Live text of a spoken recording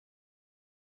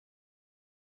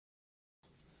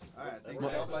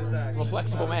I'm a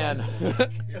flexible man.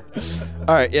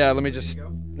 All right, yeah, let me just,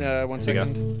 1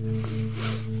 second.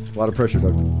 A lot of pressure,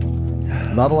 Doug.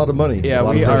 Not a lot of money. Yeah, a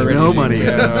lot we of are pressure. ready No to money.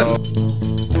 go.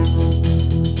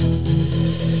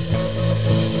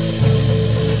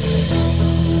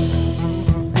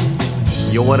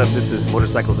 Yo, what up? This is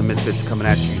Motorcycles and Misfits coming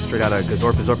at you straight out of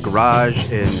Gazorp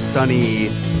Garage in sunny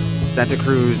Santa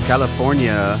Cruz,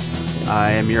 California.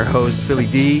 I am your host, Philly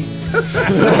D.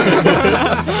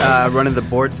 Running the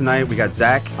board tonight, we got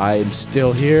Zach. I am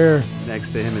still here.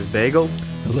 Next to him is Bagel.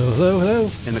 Hello, hello,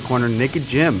 hello. In the corner, Naked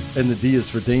Jim. And the D is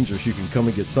for dangerous. You can come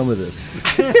and get some of this.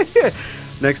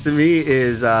 Next to me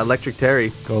is Electric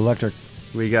Terry. Go Electric.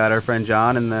 We got our friend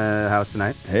John in the house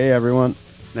tonight. Hey, everyone.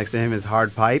 Next to him is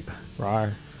Hard Pipe.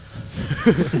 Rawr.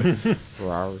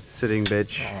 Sitting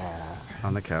bitch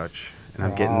on the couch. And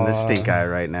I'm getting the stink eye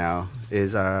right now.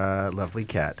 Is our lovely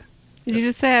cat. Did you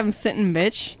just say I'm sitting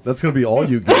bitch? That's going to be all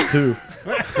you get, too.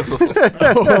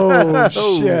 Oh,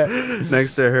 shit.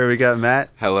 Next to her, we got Matt.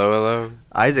 Hello, hello.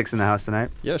 Isaac's in the house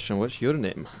tonight. Yes, and what's your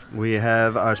name? We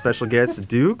have our special guest,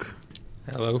 Duke.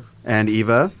 Hello. And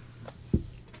Eva.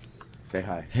 Say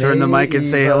hi. Turn the mic and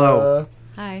say hello.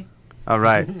 Hi. All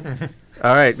right.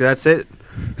 All right, that's it.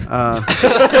 You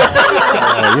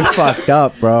fucked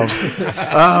up, bro.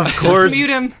 Of course. Mute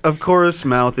him. Of course,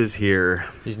 Mouth is here.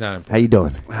 He's not important. How you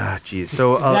doing? Ah, jeez.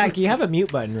 So Zach, you have a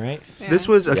mute button, right? this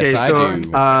was okay. Yes, I so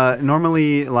do.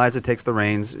 normally Liza takes the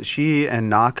reins. She and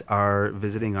Knock are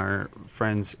visiting our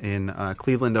friends in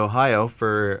Cleveland, Ohio,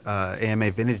 for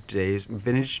AMA Vintage Days.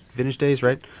 Vintage Days,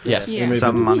 right? Yes. Yeah.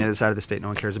 Something on the other side of the state no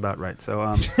one cares about, right? So,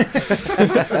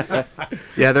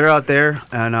 yeah, they're out there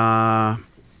and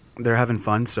they're having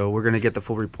fun. So we're gonna get the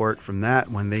full report from that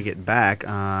when they get back.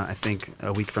 I think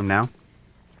a week from now.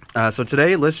 So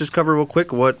today, let's just cover real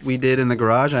quick what we did in the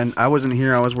garage. And I wasn't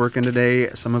here; I was working today.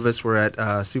 Some of us were at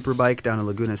Superbike down in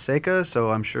Laguna Seca,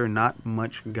 so I'm sure not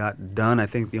much got done. I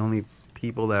think the only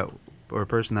people that or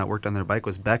person that worked on their bike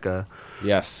was Becca.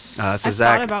 Yes. So I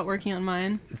Zach, thought about working on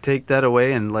mine. take that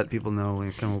away and let people know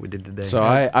kind of what we did today. So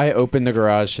I opened the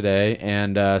garage today,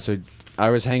 and so I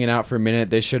was hanging out for a minute.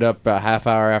 They showed up about half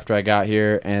hour after I got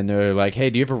here, and they're like, "Hey,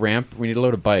 do you have a ramp? We need to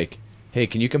load a bike. Hey,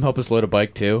 can you come help us load a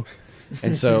bike too?"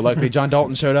 And so luckily John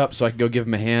Dalton showed up, so I could go give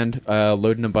him a hand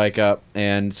loading a bike up.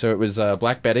 And so it was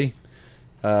Black Betty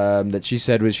that she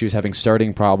said she was having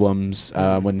starting problems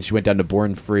when she went down to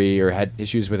Born Free, or had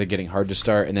issues with it getting hard to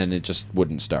start, and then it just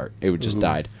wouldn't start. It would just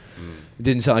died. It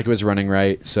didn't sound like it was running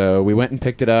right, so we went and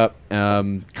picked it up,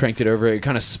 cranked it over. It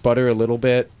kind of sputter a little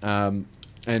bit, and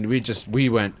we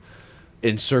went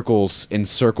in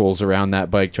circles around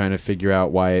that bike trying to figure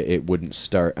out why it wouldn't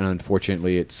start, and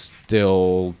unfortunately it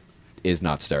still is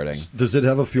not starting. Does it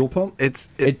have a fuel pump? it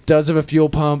It does have a fuel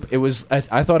pump. It was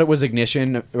I thought it was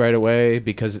ignition right away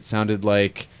because it sounded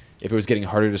like if it was getting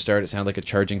harder to start, it sounded like a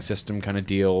charging system kind of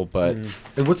deal. But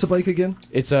And what's the bike again?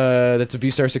 that's a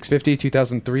V-Star 650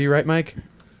 2003, right, Mike?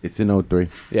 It's in 03.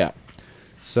 Yeah.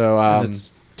 So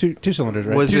It's two cylinders,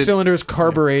 right? Was two it- cylinders,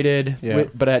 carbureted, Yeah.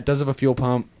 but it does have a fuel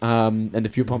pump, and the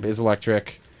fuel pump is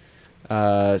electric.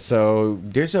 So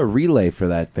There's a relay for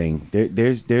that thing.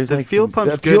 There's the like fuel some-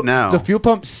 pump's the fuel, good now. The fuel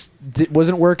pump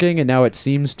wasn't working, and now it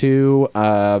seems to.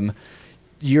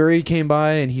 Yuri came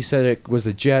by and he said it was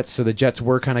the jets, so the jets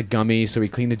were kind of gummy, so we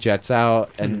cleaned the jets out,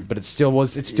 and but it still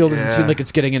doesn't seem Yeah. like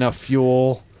it's getting enough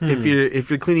fuel. If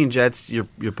you're cleaning jets, you're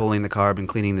pulling the carb and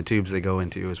cleaning the tubes they go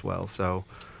into as well. So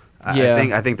Yeah.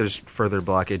 I think there's further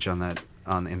blockage on that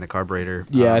in the carburetor.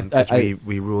 Yeah, 'cause I-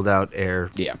 we ruled out air.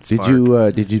 Yeah. Did spark, you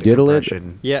diddle it?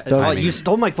 compression. Yeah, Doug- you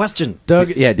stole my question. Doug,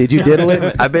 Yeah, did you diddle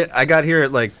it? I got here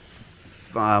at like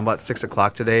about 6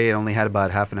 o'clock today. It only had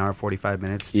about half an hour, 45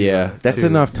 minutes. Yeah, That's to-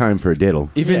 enough time for a diddle.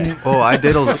 even Oh, I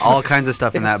diddled all kinds of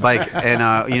stuff in that bike,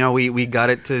 and we got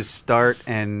it to start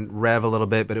and rev a little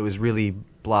bit, but it was really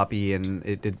bloppy and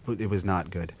it was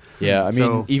not good. yeah, I mean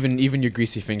So- even your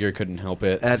greasy finger couldn't help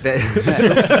it. At that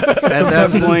at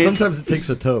that point, Sometimes it takes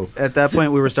a tow. at that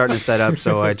point we were starting to set up,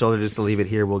 so I told her just to leave it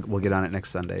here. We'll get on it next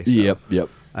Sunday. So Yep.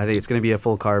 I think it's going to be a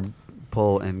full carb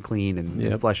pull and clean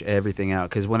and flush everything out.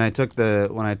 Because when I took the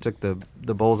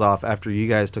bowls off after you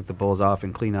guys took the bowls off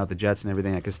and cleaned out the jets and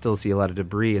everything, I could still see a lot of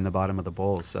debris in the bottom of the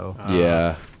bowls. So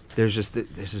Yeah. there's just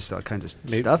all kinds of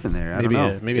stuff in there. I don't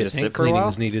know. Maybe Did a it sit tank for a cleaning while?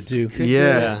 is needed too.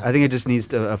 Yeah, I think it just needs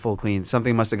a full clean.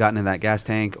 Something must have gotten in that gas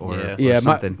tank or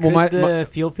something. Could the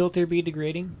fuel filter be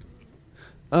degrading?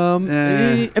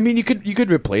 I mean, you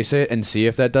could replace it and see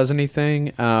if that does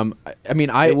anything. I mean,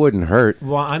 It wouldn't hurt.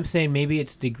 Well, I'm saying maybe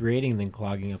it's degrading than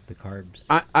clogging up the carbs.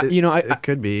 It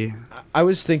could be. I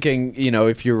was thinking,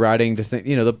 if you're riding the thing,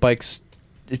 the bikes,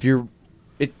 if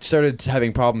it started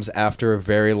having problems after a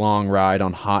very long ride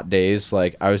on hot days.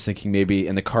 Like I was thinking maybe,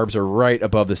 and the carbs are right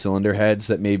above the cylinder heads,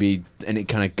 that maybe any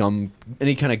kind of gunk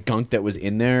that was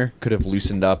in there could have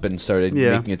loosened up and started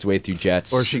making its way through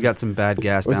jets. Or she got some bad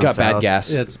gas Or down got south. bad gas.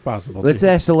 It's possible. Let's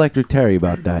ask Electric Terry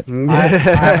about that. I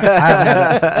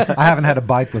haven't had a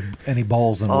bike with any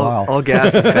bowls in a while. All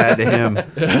gas is bad to him.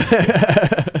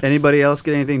 Anybody else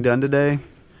get anything done today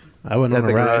I went at on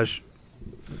the a ride. garage?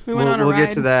 We went on a We'll ride. get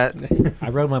to that. I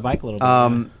rode my bike a little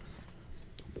bit.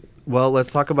 Well, let's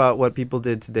talk about what people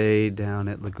did today down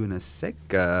at Laguna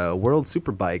Seca. World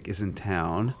Superbike is in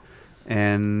town.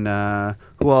 And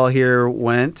who all here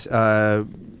went?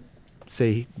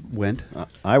 Say went.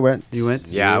 I went. You went?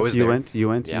 Yeah, I was you there. went? You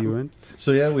went? Yeah. You went?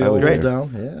 So yeah, we I all was rolled there.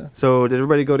 down. Yeah. So did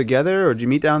everybody go together, or did you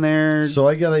meet down there? So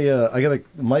I got a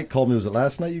Mike called me. Was it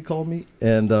last night you called me?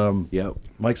 And Yep.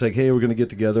 Mike's like, hey, we're gonna get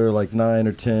together like 9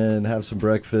 or 10, have some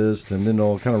breakfast, and then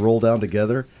all kind of roll down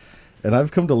together. And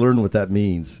I've come to learn what that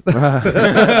means. What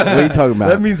are you talking about?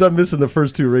 That means I'm missing the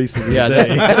first 2 races of Yeah, the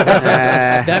day.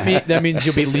 that means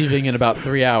you'll be leaving in about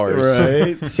 3 hours.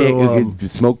 Right. So,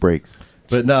 Smoke breaks.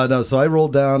 but no. So I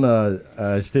rolled down.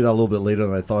 I stayed out a little bit later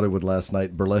than I thought I would last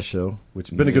night. Burlesque show, which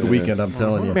has been a good weekend. I'm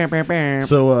telling you.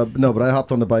 So no, but I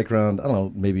hopped on the bike around. I don't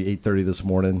know, maybe 8:30 this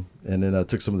morning, and then I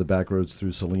took some of the back roads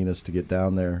through Salinas to get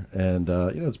down there. And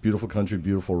it's beautiful country,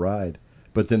 beautiful ride.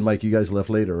 But then, Mike, you guys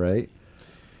left later, right?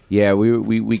 Yeah,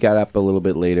 we got up a little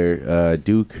bit later.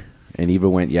 Duke and Eva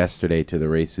went yesterday to the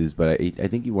races, but I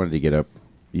think you wanted to get up.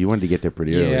 You wanted to get there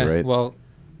pretty early, right? Well,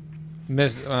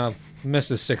 missed the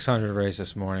 600 race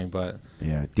this morning, but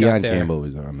Yeah, got Deion there. Campbell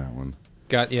was on that one.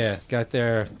 got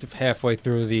there halfway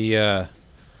through the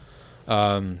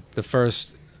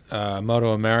first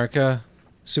Moto America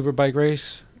Superbike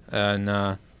race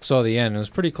and saw the end. It was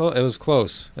pretty close. It was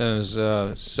close. It was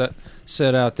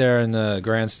set out there in the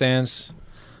grandstands,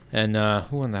 and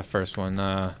who won that first one?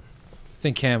 I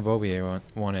think Cam Bobier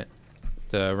won it,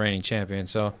 the reigning champion.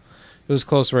 So it was a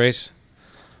close race,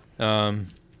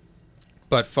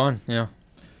 but fun. Yeah,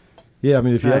 I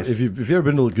mean, if Nice. you've ever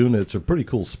been to Laguna, it's a pretty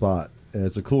cool spot. And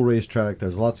it's a cool racetrack.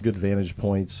 There's lots of good vantage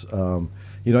points.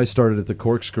 I started at the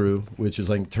Corkscrew, which is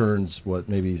like turns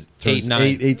Eight, turns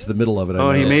nine. eight's the middle of it. I Oh,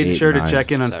 and he know. made 8, sure to 9,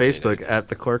 check in on 7, Facebook at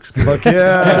the Corkscrew. Fuck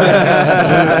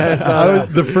yeah!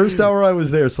 The first hour I was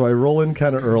there, so I roll in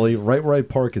kind of early. Right where I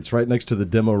park, it's right next to the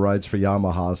demo rides for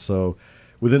Yamaha. So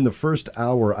within the first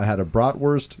hour, I had a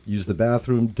bratwurst, used the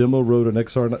bathroom, demo rode an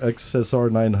XSR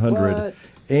 900,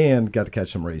 and got to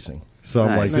catch some racing. So I'm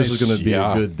like, Nice. this is going to be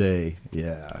Yeah. a good day.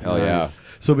 Yeah. Hell yeah.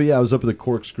 So, but yeah, I was up at the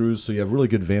Corkscrews, so you have really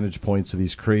good vantage points to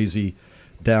these crazy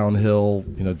downhill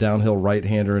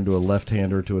right-hander into a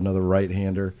left-hander to another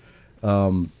right-hander.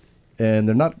 And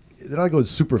they're not going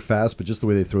super fast, but just the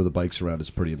way they throw the bikes around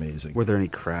is pretty amazing. Were there any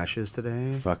crashes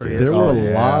today? Fuck Or yeah. yes? There were Oh, a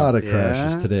yeah. lot of Yeah?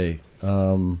 crashes today.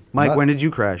 Mike, not- when did you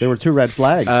crash? There were 2 red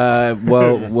flags.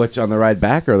 Well, what's on the ride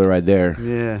back or the ride there?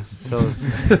 Yeah, tell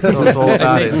us all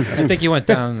about it. I think you went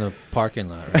down in the parking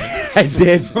lot, right? I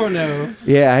did. Oh no.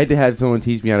 Yeah, I had to have someone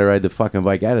teach me how to ride the fucking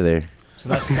bike out of there. So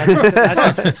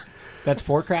that's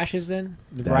 4 crashes then?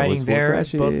 The That was riding 4 there,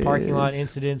 both parking lot crashes.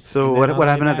 incidents. So and then what on the way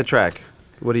happened at back? the track?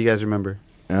 What do you guys remember?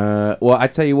 Well, I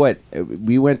tell you what,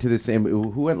 we went to the same.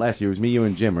 Who went last year? It was me, you,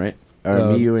 and Jim, right?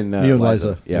 Or me, you, and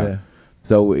Liza. Yeah.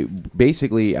 So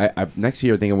basically, I next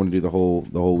year I think I want to do the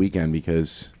whole weekend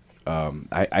because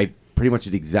I pretty much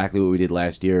did exactly what we did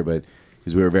last year, but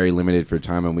because we were very limited for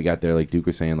time and we got there, like Duke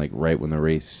was saying, like right when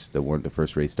the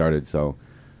first race started. So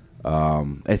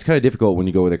it's kind of difficult when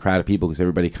you go with a crowd of people because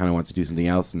everybody kind of wants to do something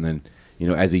else, and then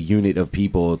as a unit of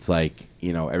people, it's like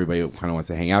everybody kind of wants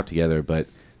to hang out together, but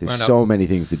there's Run up. so many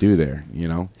things to do there.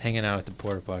 Hanging out at the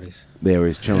porta potties. They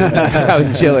was chilling. I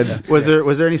was chilling. Was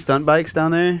there any stunt bikes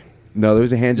down there? No, there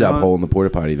was a hand job No. hole in the porta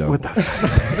potty though. What the?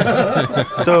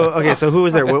 So who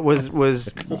was there? What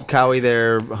was Cowie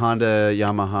there? Honda,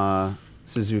 Yamaha,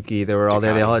 Suzuki. They were all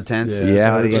there. They all had tents.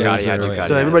 Yeah, Ducati. Ducati, yeah, Ducati.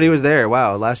 So everybody was there.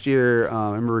 Wow. Last year, I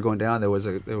remember we were going down. There was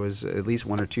at least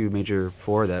 1 or 2 major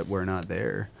 4 that were not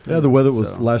there. Yeah, the weather was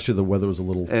So- last year. The weather was a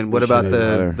little. And what about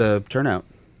shitty. the turnout?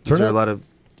 Is there a Turnout? lot of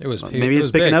It was maybe it it's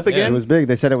was picking big, up yeah. again. It was big.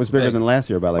 They said it was bigger Big. than last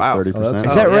year by like Wow. 30%. Oh, that's-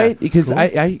 Is that yeah. right? Because Cool.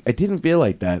 I didn't feel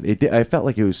like that. I felt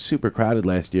like it was super crowded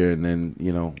last year, and then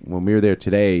when we were there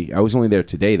today, I was only there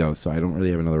today though, so I don't really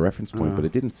have another reference point. But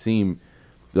it didn't seem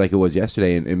like it was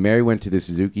yesterday. And Mary went to the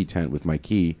Suzuki tent with my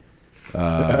key,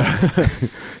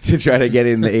 to try to get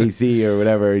in the AC or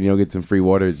whatever, and get some free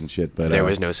waters and shit. But there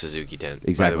was no Suzuki tent.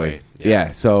 Exactly. By the way.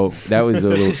 Yeah. So that was a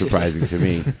little surprising to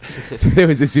me. There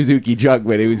was a Suzuki truck,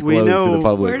 but it was closed to the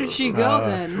public. Where did she go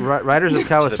then? Riders of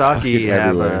Kawasaki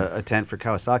have Everywhere. a tent for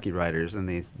Kawasaki riders, and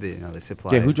they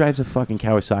supply. Yeah, who drives a fucking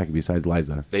Kawasaki besides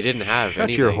Liza? They didn't have Shut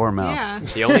anything. your whore mouth. Yeah.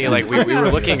 The only we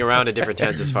were looking around at different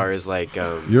tents as far as like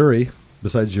Yuri.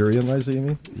 Besides Yuri and Liza, you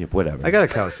mean? Yeah, whatever. I got a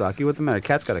Kawasaki. What the matter?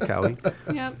 Cat's got a Cowie.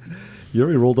 Yep.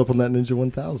 Yuri rolled up on that Ninja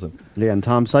 1000. Yeah, and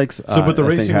Tom Sykes. So, but the I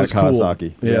think, racing had was a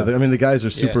Kawasaki. cool. Yeah, Yeah. I mean, the guys are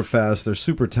super Yeah. fast. They're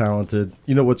super talented.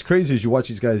 What's crazy is you watch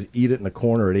these guys eat it in a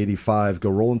corner at 85,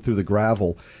 go rolling through the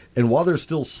gravel, and while they're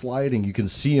still sliding, you can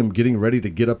see them getting ready to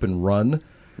get up and run.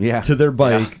 Yeah. To their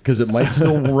bike because it might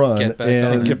still run, Get back and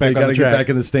on. Get they back on got to the get track. back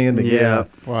in the standing. Yeah.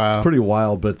 Wow. It's pretty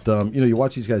wild. But you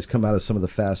watch these guys come out of some of the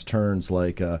fast turns,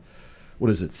 like what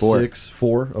is it, Four.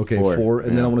 4? Okay, Four, 4, and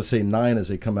then yeah. I want to say 9 as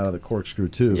they come out of the corkscrew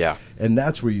too. Yeah. And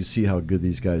that's where you see how good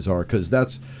these guys are because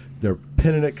they're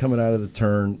pinning it coming out of the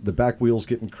turn. The back wheel's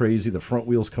getting crazy. The front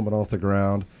wheel's coming off the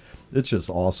ground. It's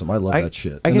just awesome. I love that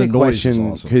shit. I And get a the noise is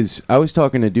question awesome. because I was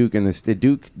talking to Duke, and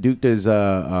Duke does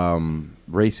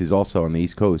races also on the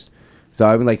East Coast. So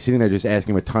I've been like sitting there just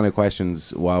asking him a ton of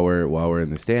questions while we're in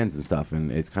the stands and stuff, and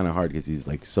it's kind of hard because he's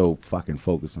like so fucking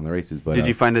focused on the races. But Did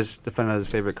you find out his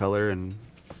favorite color? And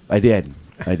I did.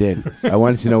 I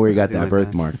wanted to know where he got that Really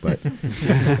nice. birthmark, but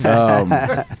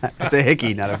it's a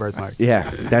hickey, not a birthmark. yeah,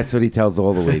 that's what he tells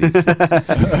all the ladies.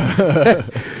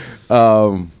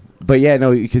 But yeah,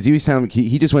 no, because he was telling me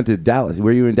he just went to Dallas.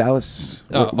 Were you in Dallas?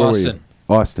 Where were you? Austin.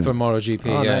 Austin. For MotoGP,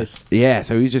 Oh, yeah. nice. Yeah,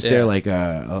 so he was just Yeah. there like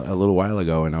a little while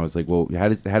ago, and I was like, well, how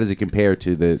does it compare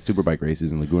to the Superbike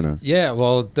races in Laguna? Yeah,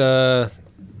 well, the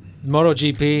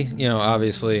MotoGP,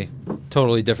 obviously,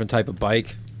 totally different type of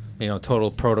bike. Total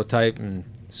prototype, and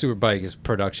Superbike is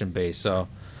production based. So,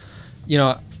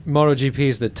 MotoGP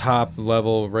is the top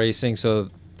level racing. So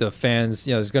the fans,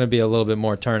 there's going to be a little bit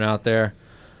more turnout there.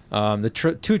 The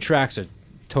two tracks are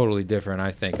totally different,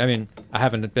 I think. I mean, I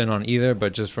haven't been on either,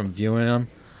 but just from viewing them,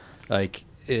 like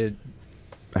it.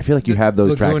 I feel like you have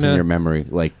those tracks in Laguna- your memory,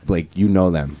 like you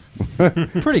know them.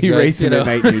 Pretty You good, race them at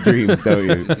night in your dreams, don't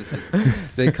you?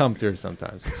 They come through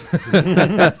sometimes.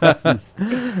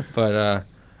 But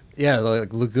yeah,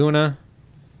 like Laguna,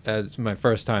 it's my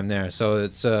first time there, so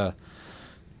it's the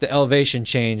elevation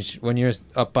change when you're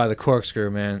up by the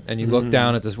corkscrew, man, and you look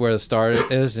down at where the start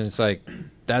is, and it's like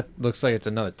that looks like it's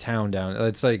another town down.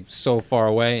 It's like so far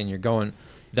away, and you're going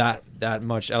that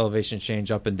much elevation change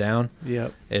up and down.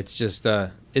 Yep. It's just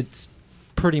it's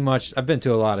pretty much. I've been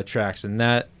to a lot of tracks, and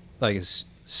that like is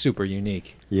super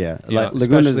unique. Yeah, Yeah,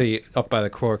 Laguna's- especially up by the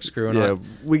corkscrew. And Yeah,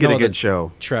 we get know a good the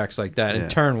show. Tracks like that. Yeah. And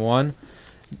turn 1,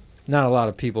 not a lot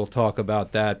of people talk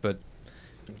about that, but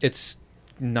it's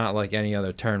not like any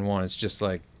other turn 1. It's just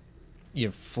like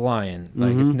you're flying.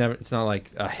 Like it's not like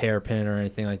a hairpin or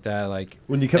anything like that. Like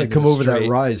when you kind of and come over that straight-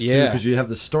 rise too, yeah. because you have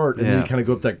the start and then Yeah. you kind of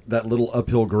go up that little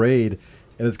uphill grade,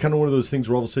 and it's kind of one of those things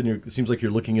where all of a sudden it seems like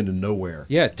you're looking into nowhere.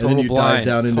 Yeah, and then total you blind, dive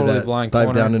down into totally that blind dive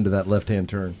corner. down into that left hand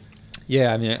turn.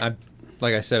 Yeah, I mean,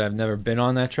 like I said, I've never been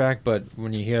on that track, but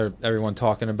when you hear everyone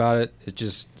talking about it, it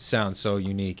just sounds so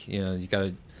unique.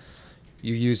 You're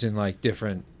using like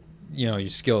different, your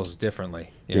skills differently.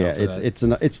 Yeah,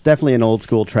 it's definitely an old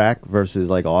school track versus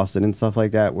like Austin and stuff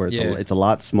like that, where it's a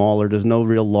lot smaller. There's no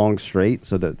real long straight,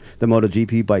 so the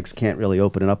MotoGP bikes can't really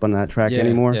open it up on that track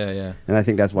anymore. Yeah. And I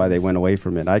think that's why they went away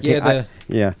from it.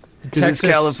 Texas,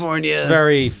 California. It's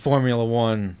very Formula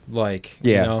One like.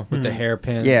 Yeah. With the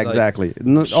hairpins. Yeah, like, exactly.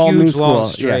 Huge All new school, long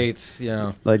yeah. straights.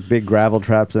 Like big gravel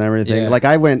traps and everything. Yeah. Like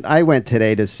I went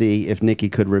today to see if Nicky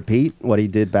could repeat what he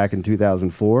did back in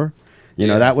 2004.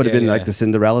 That would have been like the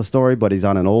Cinderella story, but he's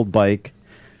on an old bike.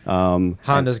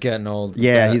 Honda's getting old.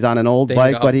 Yeah, he's on an old they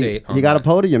bike, need to but update on he got a that.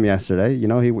 podium yesterday.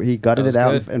 He gutted That it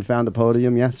out was good. and found a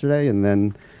podium yesterday, and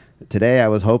then today I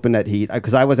was hoping that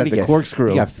because I was at the corkscrew.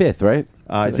 He got 5th, right?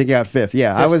 I think he got 5th.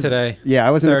 Yeah, I Fifth was today. Yeah,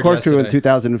 I was in the Third corkscrew in yesterday.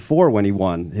 2004 when he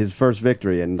won his first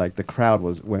victory, and like the crowd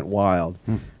went wild,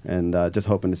 and just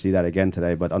hoping to see that again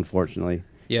today. But unfortunately,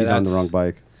 Yeah, he's on the that's- wrong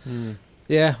bike.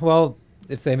 Yeah, well,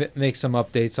 if they make some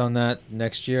updates on that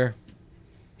next year.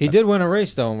 He did win a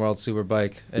race, though, in World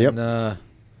Superbike in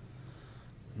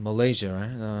Malaysia,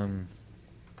 right?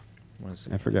 What is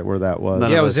it? I forget where that was. None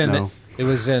Yeah, of it was us in know. it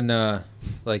was in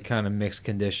like kind of mixed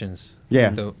conditions. Yeah.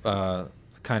 The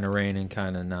kind of rain and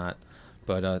kind of not.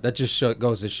 But that just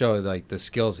goes to show like the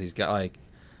skills he's got. Like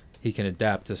he can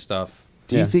adapt to stuff.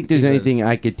 Do you Yeah. think there's He's a- anything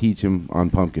I could teach him on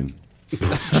Pumpkin?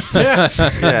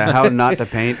 Yeah, how not to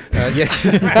paint, Yeah,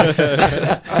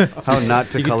 how not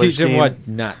to you can color teach him scheme. what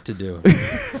not to do.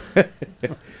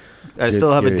 I Just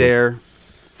still have curious. a dare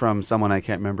from someone I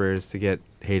can't remember is to get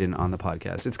Hayden on the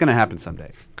podcast. It's going to happen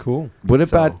someday. Cool. What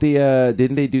So- about the?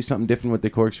 Didn't they do something different with the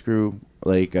corkscrew?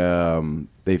 Like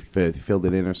they filled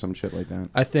it in or some shit like that.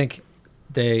 I think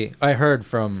I heard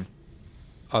from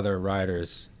other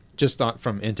riders, just not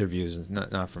from interviews, and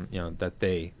not from that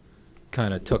they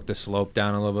kind of took the slope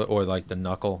down a little bit, or like the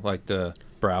knuckle, like the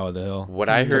brow of the hill. What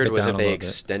I Took heard it was down that a they little bit.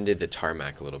 extended the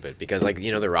tarmac a little bit because, like,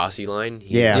 the Rossi line.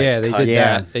 Yeah, they did cuts-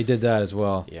 that. They did that as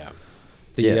well. Yeah.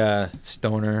 The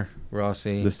Stoner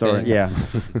Rossi. The Stoner, thing. yeah.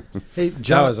 Hey,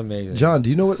 John, that was amazing. John, do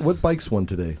you know what bikes won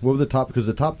today? What were the top? Because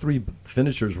the top three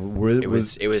finishers were. It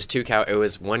was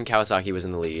one Kawasaki was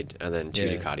in the lead, and then two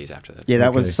Ducatis after that. Yeah,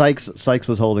 that was Sykes. Sykes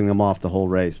was holding them off the whole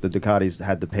race. The Ducatis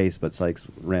had the pace, but Sykes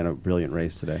ran a brilliant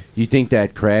race today. You think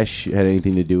that crash had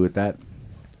anything to do with that?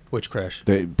 Which crash?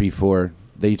 Before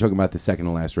you're talking about the second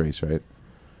to last race, right?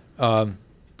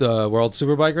 The World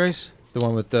Superbike race, the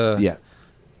one with the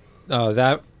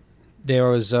that there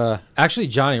was actually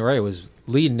Johnny Ray was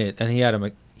leading it, and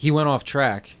he went off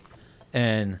track,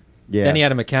 and then he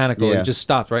had a mechanical. Yeah. He just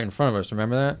stopped right in front of us.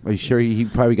 Remember that? Are you sure he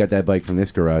probably got that bike from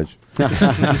this garage?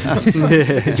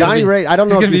 Johnny Ray, I don't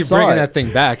know He's if gonna you be saw bringing it. that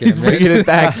thing back. in He's a minute. bringing it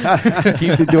back.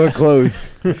 Keep the door closed.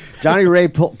 Johnny Ray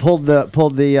pulled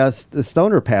the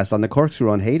Stoner pass on the corkscrew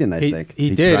on Hayden. I think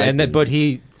He did, and but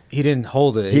he didn't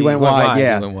hold it. He went wide.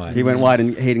 Yeah, He went wide.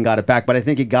 and Hayden got it back. But I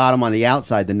think he got him on the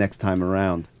outside the next time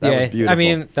around. That was beautiful. I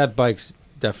mean that bike's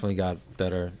definitely got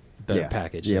better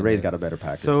package. Yeah, than Ray's the- got a better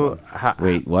package. So,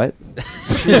 wait, what?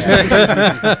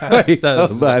 That was-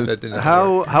 Hold on. that didn't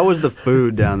how was the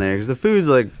food down there? Because the food's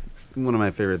like one of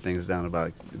my favorite things down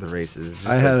about the races. Just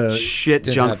I had like a- shit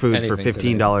Didn't junk have food for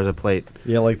anything $15 a plate.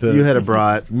 Yeah, like the You had a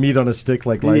brat. meat on a stick,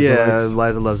 like Liza Yeah, likes.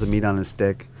 Liza loves the meat on a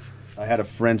stick. I had a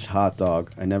French hot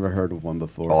dog. I never heard of one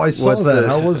before. Oh, I saw that.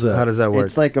 How was that? How does that work?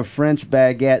 It's like a French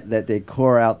baguette that they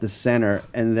core out the center,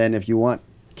 and then if you want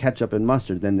ketchup and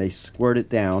mustard, then they squirt it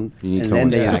down, You need and then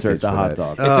someone's they package insert the for hot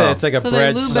that. dog. It's like a So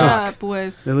bread they lube sock. it up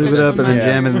with. They lube it up and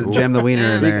then jam the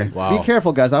wiener in Be, there. be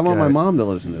careful, guys. I want my mom to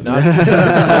listen to this.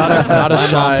 Not a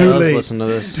shy. Too Let's late. listen to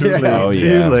this. Too late. Oh, Too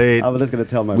yeah. late. I'm just gonna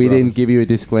tell my. We brothers. didn't give you a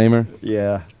disclaimer.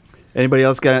 Yeah. Anybody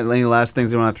else got any last things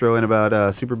they want to throw in about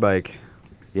Superbike?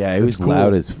 Yeah, it was cool.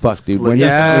 loud as fuck, dude. When,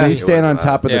 Yeah. when you It stand was on loud.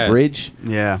 top of Yeah. the bridge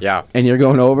Yeah. Yeah. and you're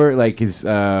going over, like, cause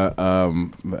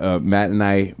Matt and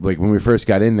I, like, when we first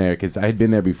got in there, because I had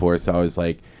been there before, so I was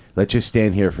like, let's just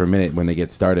stand here for a minute when they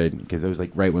get started, because it was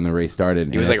like right when the race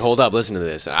started. He was like, hold up, listen to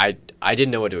this. I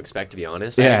didn't know what to expect, to be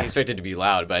honest. I Yeah. didn't expect it to be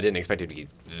loud, but I didn't expect it to be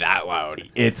that loud.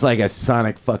 It's like a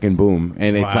sonic fucking boom,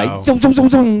 and it's Wow. like zoom, zoom, zoom,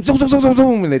 zoom, zoom, zoom, zoom, zoom,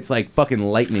 zoom, and it's like fucking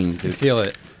lightning. You feel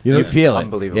it. You feel it.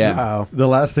 Unbelievable. Yeah. Wow. The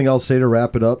last thing I'll say to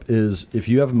wrap it up is if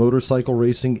you have motorcycle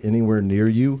racing anywhere near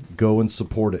you, go and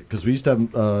support it. Because we used to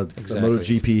have a Exactly.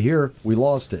 MotoGP here. We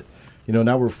lost it.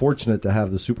 Now we're fortunate to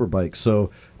have the Superbike.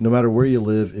 So no matter where you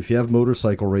live, if you have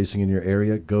motorcycle racing in your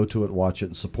area, go to it, watch it,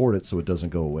 and support it so it doesn't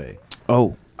go away.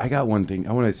 Oh, I got one thing.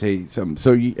 I want to say something.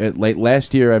 So like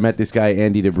last year, I met this guy,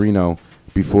 Andy DeBrino,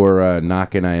 before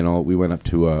Knock and I and all. We went up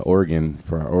to Oregon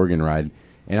for our Oregon ride.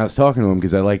 And I was talking to him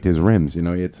because I liked his rims. He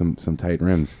had some tight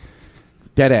rims.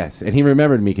 Dead ass. And he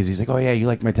remembered me because he's like, oh, yeah, you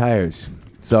like my tires.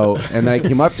 So, and then I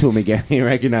came up to him again. He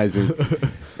recognized me.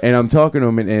 And I'm talking to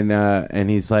him, and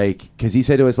he's like, because he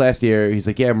said to us last year, he's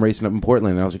like, yeah, I'm racing up in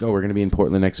Portland. And I was like, oh, we're going to be in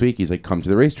Portland next week. He's like, come to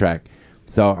the racetrack.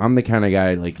 So I'm the kind of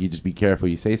guy, like, you just be careful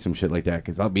you say some shit like that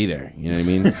because I'll be there. You know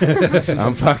what I mean?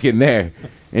 I'm fucking there.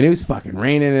 And it was fucking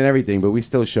raining and everything, but we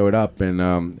still showed up. And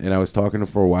I was talking to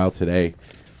him for a while today.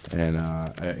 And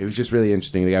it was just really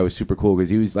interesting. The guy was super cool because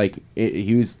he was like,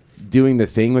 he was doing the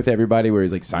thing with everybody where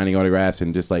he's like signing autographs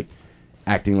and just like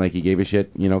acting like he gave a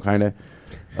shit, kind of.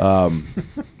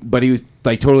 But he was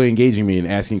like totally engaging me and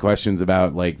asking questions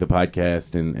about like the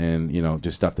podcast and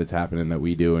just stuff that's happening that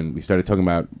we do. And we started talking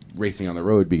about racing on the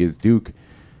road because Duke,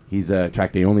 he's a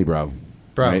track day only bro.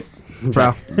 Right?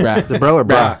 Bro. Brah. It's a bro or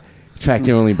bra? Track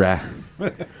day only brah.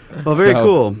 Well, very So-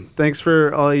 cool. Thanks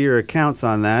for all your accounts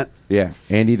on that. Yeah,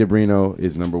 Andy DeBrino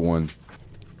is number one.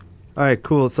 All right,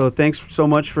 cool. So thanks so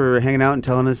much for hanging out and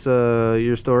telling us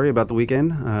your story about the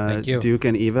weekend. Thank you. Duke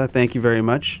and Eva, thank you very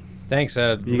much. Thanks,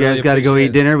 Ed. You guys got to go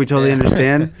eat dinner. We totally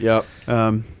understand. Yep.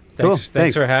 Cool.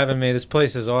 Thanks for having me. This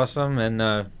place is awesome,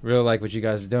 and really like what you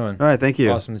guys are doing. All right, thank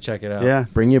you. Awesome to check it out. Yeah.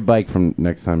 Bring your bike from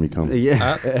next time you come.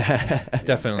 Yeah.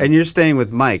 Definitely. And you're staying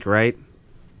with Mike, right?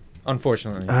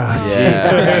 unfortunately.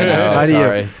 How do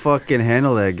you fucking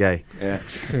handle that guy? Yeah.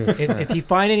 If you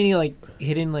find any like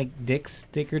hidden like dicks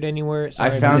stickered anywhere,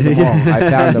 sorry, I found them all. I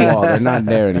found them all. They're not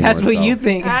there anymore. That's what so. you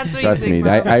think. That's what Trust you think,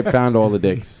 me. bro. I found all the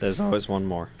dicks. There's always one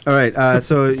more. All right.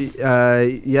 So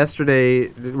yesterday,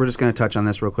 we're just going to touch on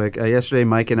this real quick. Yesterday,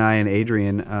 Mike and I and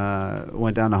Adrian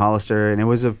went down to Hollister, and it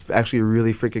was actually a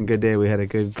really freaking good day. We had a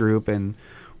good group, and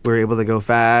we were able to go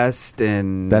fast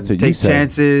and That's what take you said.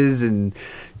 chances, and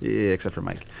except for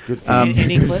Mike. Good for you.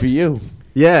 Any Good clips? for you.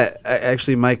 Yeah,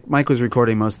 actually, Mike was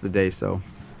recording most of the day, so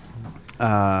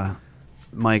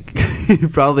Mike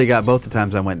probably got both the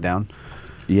times I went down.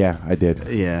 Yeah, I did.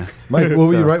 Yeah, Mike, what were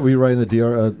you So- writing? Were you writing the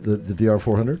the DR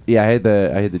 400? Yeah, I had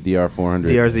the DR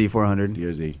 400. DRZ 400.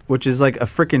 DRZ. Which is like a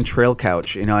freaking trail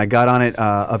couch. You know, I got on it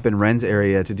up in Ren's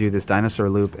area to do this dinosaur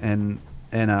loop, and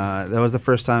that was the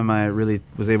first time I really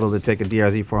was able to take a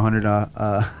DRZ 400.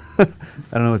 I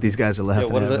don't know what these guys are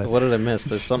laughing at. What did I miss?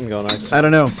 There's something going on. I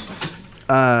don't know.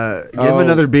 Give him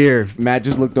another beer. Matt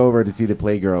just looked over to see the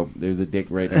Playgirl. There's a dick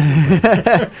right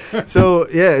there. So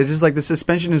yeah, it's just like the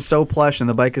suspension is so plush and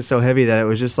the bike is so heavy that it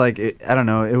was just like I don't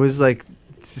know. It was like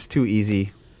it's just too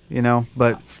easy, you know.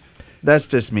 But that's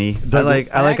just me. I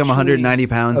like I'm 190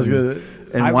 pounds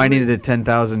and whining at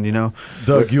 10,000. You know,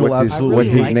 Doug, you will absolutely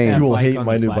what's his name? You will hate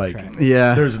my new bike.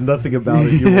 Yeah, there's nothing about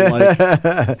it you will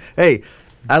like. Hey,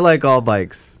 I like all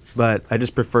bikes, but I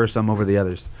just prefer some over the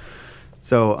others.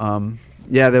 So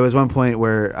yeah, there was one point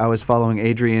where I was following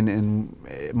Adrian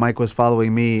and Mike was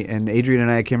following me, and Adrian and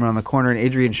I came around the corner, and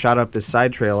Adrian shot up this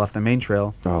side trail off the main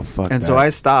trail. Oh, fuck And so I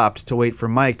stopped to wait for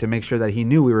Mike to make sure that he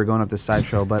knew we were going up this side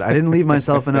trail, but I didn't leave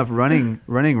myself enough running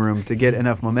room to get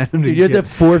enough momentum. Dude, you're get at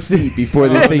 4 feet before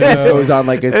this thing just goes on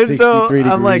like a and 63 so degree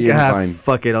I'm like, incline.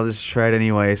 fuck it, I'll just try it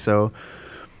anyway. So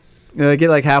I get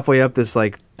like halfway up this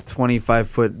like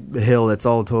 25-foot hill that's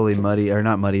all totally muddy, or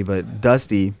not muddy, but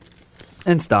dusty,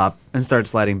 and stop and start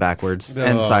sliding backwards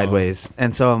and Oh. sideways.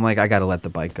 And so I'm like, I got to let the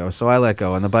bike go. So I let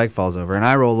go, and the bike falls over, and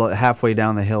I roll halfway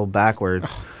down the hill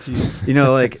backwards. You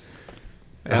know, like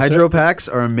hydro packs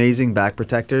are amazing back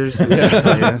protectors.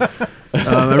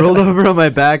 I rolled over on my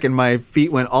back, and my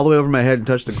feet went all the way over my head and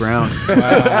touched the ground.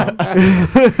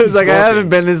 It's like I haven't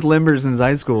been this limber since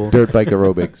high school. Dirt bike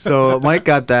aerobics. So Mike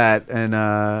got that, and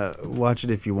watch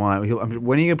it if you want.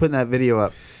 When are you gonna put that video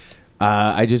up?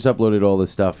 I just uploaded all the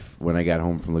stuff when I got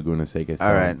home from Laguna Seca. So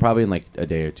All right. probably in like a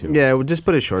day or two. Yeah, we'll just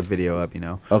put a short video up. You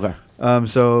know. Okay.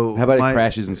 So How about my- it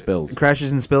crashes and spills?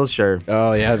 Crashes and spills, sure.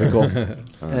 Oh yeah, that'd be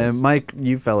cool. Mike,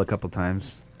 you fell a couple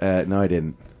times. No, I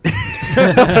didn't.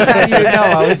 How do you know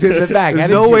I was in the back? There's How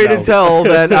did no you way know? to tell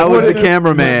that I was the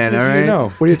cameraman. All How did right. you know?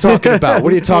 What are you talking about?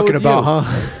 What are you talking told about,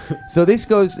 you? huh? So this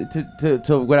goes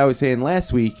to what I was saying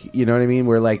last week. You know what I mean?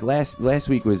 Where like last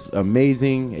week was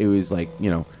amazing. It was like, you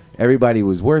know, everybody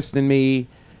was worse than me,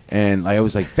 and like, I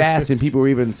was like fast, and people were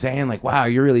even saying like, "Wow,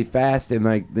 you're really fast." And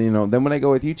like, you know, then when I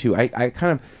go with you two, I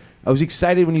was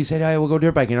excited when you said, "Hey, we'll go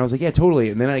dirt biking." And I was like, "Yeah, totally."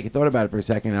 And then I thought about it for a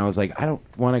second, and I was like, "I don't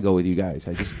want to go with you guys.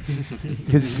 I just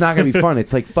because it's not gonna be fun.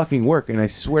 It's like fucking work." And I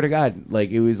swear to God,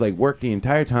 like it was like work the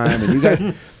entire time. And you guys,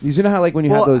 you know how like when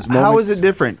you have those moments. How is it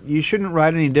different? You shouldn't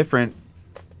ride any different.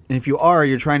 And if you are,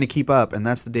 you're trying to keep up, and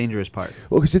that's the dangerous part.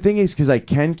 Well, because the thing is, because I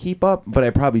can keep up, but I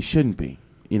probably shouldn't be.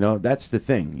 You know, that's the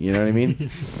thing. You know what I mean?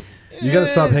 You got to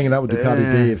stop hanging out with Ducati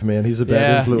Dave, man. He's a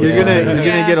bad influence. You're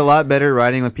gonna get a lot better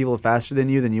riding with people faster than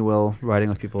you will riding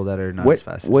with people that are not as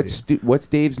fast. What's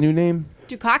Dave's new name?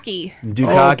 Dukaki.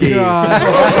 Dukaki.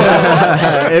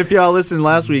 If y'all listened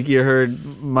last week, you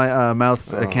heard my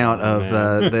mouth's account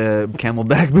of the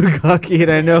Camelback Bukkake,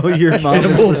 and I know your mom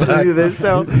is listening to this,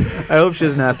 so I hope she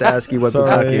doesn't have to ask you what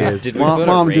Bukkake is. Did we put a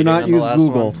Mom, do not use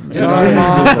Google. Sorry,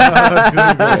 Mom.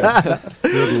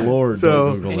 Good Lord.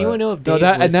 So, Google anyone know if No, Dave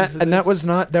that listens to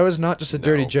that was not just a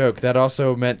dirty joke. That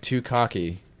also meant too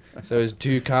cocky. So it was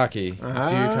too cocky, too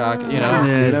cocky. You know,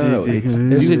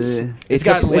 it's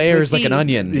got layers like an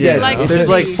onion. Yeah, there's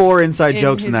like 4 inside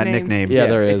jokes in that name. nickname. Yeah,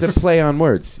 there is. It's a play on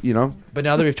words, you know. But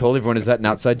now that we've told everyone, is that an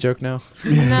outside joke now?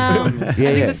 No, I think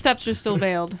yeah. the steps are still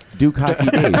veiled. Dukaki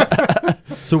Dave.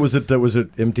 So was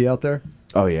it empty out there?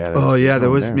 Oh yeah. Oh yeah, there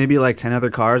was maybe like 10 other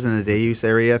cars in the day use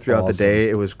area throughout the Awesome. day.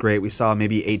 It was great. We saw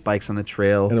maybe 8 bikes on the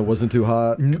trail. And it wasn't too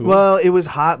hot? Cool. Well, it was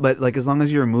hot, but like as long as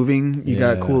you were moving, you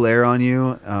got Yeah. cool air on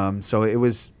you. So it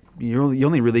was you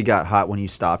only really got hot when you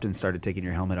stopped and started taking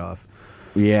your helmet off.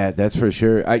 Yeah, that's for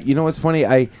sure. You know what's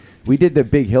funny? We did the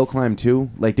big hill climb too.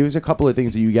 Like there was a couple of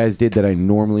things that you guys did that I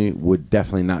normally would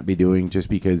definitely not be doing, just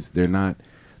because they're not.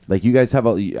 Like you guys have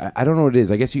I don't know what it is.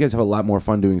 I guess you guys have a lot more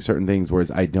fun doing certain things, whereas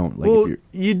I don't. Like Well, if you're,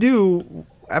 you do.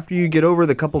 after you get over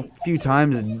the few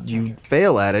times and you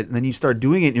fail at it, and then you start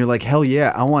doing it, and you're like, hell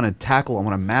yeah, I want to tackle, I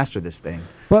want to master this thing.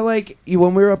 But like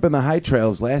when we were up in the high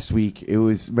trails last week, it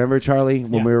was, remember Charlie,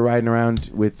 when we were riding around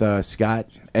with Scott,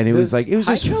 and it was high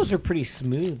just trails are pretty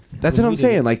smooth. That's what I'm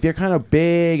saying. Like they're kind of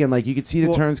big, and like you could see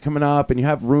the turns coming up, and you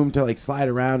have room to like slide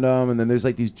around them, and then there's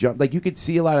like these jump, like you could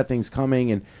see a lot of things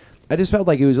coming, and I just felt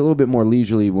like it was a little bit more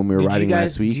leisurely when we were riding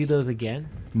last week. Did you guys do those again?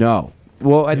 No.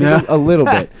 Well, I think a little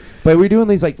bit, but we're doing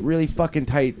these like really fucking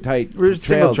tight We're trails.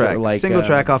 single track, like, single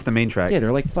track off the main track. Yeah,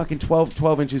 they're like fucking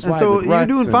 12 inches and wide. So with you're ruts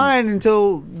doing and, fine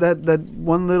until that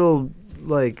one little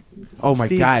like oh my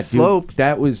steep god, slope. Dude,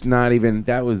 that was not even,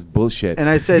 that was bullshit. And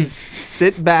I said,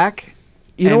 sit back.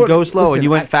 You know and what? go slow, Listen, and you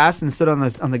went fast and stood on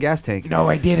the gas tank. No,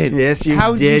 I didn't. Yes, you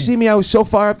How did. did you see me? I was so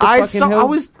far up the fucking hill. I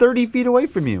was 30 feet away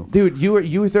from you, dude. You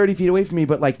were 30 feet away from me,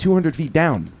 but like 200 feet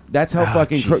down. That's how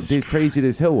fucking crazy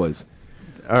this hill was.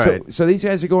 All right. So these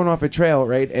guys are going off a trail,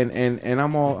 right? And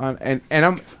I'm all on, and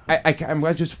I'm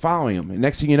just following them. And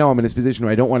next thing you know, I'm in this position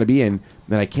where I don't want to be in.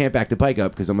 Then I can't back the bike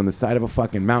up because I'm on the side of a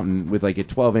fucking mountain with like a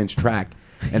 12-inch track,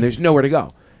 and there's nowhere to go.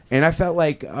 And I felt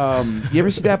like, you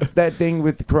ever see that thing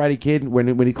with the Karate Kid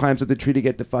when he climbs up the tree to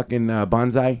get the fucking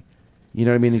bonsai? You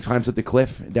know what I mean? He climbs up the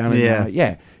cliff down in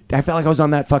yeah. I felt like I was on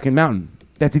that fucking mountain.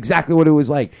 That's exactly what it was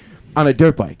like on a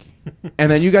dirt bike.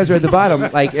 And then you guys are at the bottom,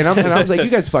 like, and I was like, you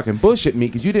guys fucking bullshit me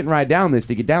because you didn't ride down this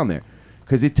to get down there.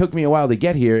 Because it took me a while to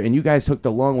get here, and you guys took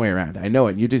the long way around. I know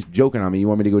it. You're just joking on me. You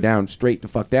want me to go down straight the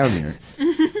fuck down here.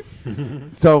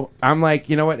 So I'm like,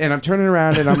 you know what? And I'm turning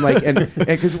around, and I'm like, and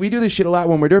because we do this shit a lot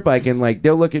when we're dirt biking, like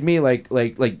they'll look at me like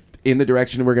in the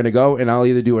direction we're gonna go, and I'll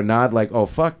either do a nod like, oh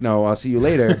fuck no, I'll see you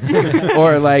later,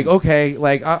 or like, okay,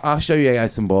 like I'll show you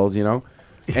guys some balls, you know.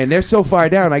 And they're so far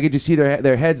down, I could just see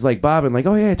their heads like bobbing, like,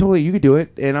 oh yeah, totally, you could do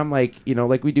it. And I'm like, you know,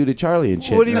 like we do to Charlie and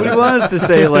shit. What do you want us to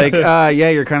say? Like, yeah,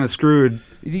 you're kind of screwed.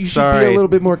 You should be a little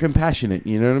bit more compassionate.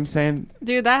 You know what I'm saying?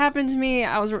 Dude, that happened to me.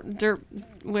 I was dirt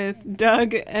with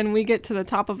Doug, and we get to the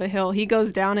top of a hill. He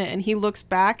goes down it, and he looks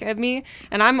back at me,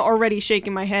 and I'm already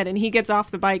shaking my head. And he gets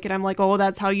off the bike, and I'm like, "Oh,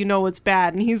 that's how you know it's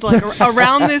bad." And he's like,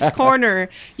 "Around this corner,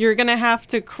 you're gonna have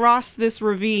to cross this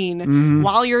ravine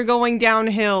while you're going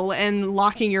downhill and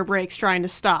locking your brakes, trying to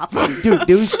stop." Dude,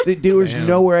 there was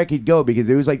nowhere I could go because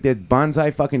there was like that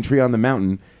bonsai fucking tree on the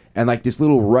mountain. And like this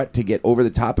little rut to get over the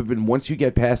top of it. And once you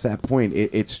get past that point,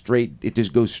 it's straight. It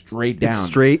just goes straight down. It's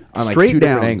straight, on like straight two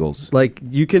down. different angles. Like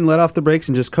you can let off the brakes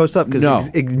and just coast up because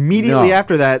immediately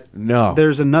after that,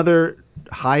 there's another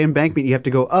high embankment you have to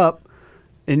go up,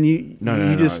 and you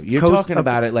just You're coast talking up.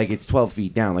 about it like it's 12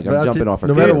 feet down. Like But I'm that's jumping it. off a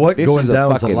No cliff. matter what, This going is a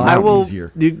down is a fucking lot I mountain. will,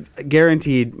 easier. dude,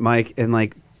 guaranteed, Mike. In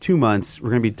like 2 months, we're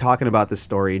gonna be talking about this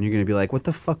story, and you're gonna be like, "What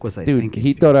the fuck was I Dude, thinking?"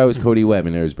 he thought I was Cody Webb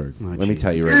in Erzberg. Let me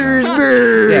tell you right now.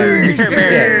 Erzberg!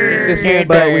 Yeah, this man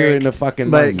thought we were in the fucking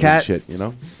mountains and Kat, shit, you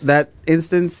know? That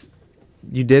instance,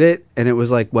 you did it, and it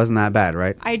was like wasn't that bad,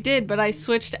 right? I did, but I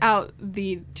switched out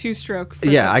the two-stroke.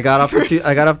 Yeah, I got off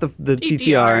the the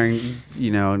TTR. and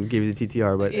and gave you the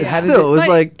TTR, but Yeah. it was But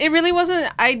like it really wasn't.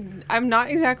 I'm not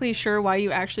exactly sure why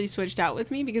you actually switched out with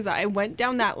me because I went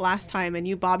down that last time and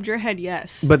you bobbed your head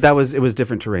yes. But it was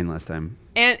different terrain last time.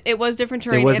 And it was different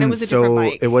terrain, It wasn't and it was a different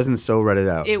bike. It wasn't so rutted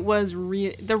out. It was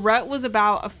the rut was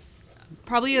about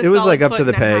probably a It was solid like up foot to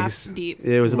the and a half pegs. deep.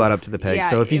 It was about up to the pegs. Yeah,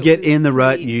 so if you it get was in the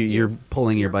rut, really you're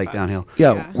pulling your bike downhill.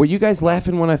 Yo, were you guys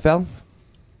laughing when I fell?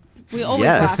 We always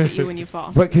Yeah. laugh at you when you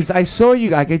fall. But because I saw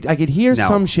you, I could hear No,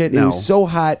 some shit. It no. was so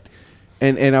hot,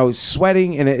 and I was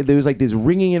sweating, and there was like this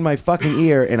ringing in my fucking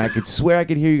ear, and I could swear I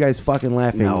could hear you guys fucking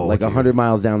laughing like 100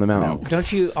 miles down the mountain.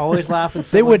 Don't you always laugh when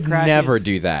They someone would crashes? never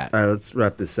do that. All right, let's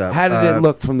wrap this up. How did it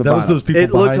look from the That was bottom? those people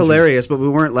It looked behind you. hilarious, but we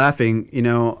weren't laughing,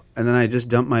 And then I just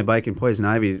dumped my bike in Poison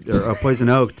Ivy or Poison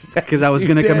Oak because I was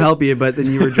gonna come help you, but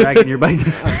then you were dragging your bike.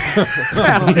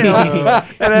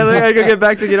 And I go get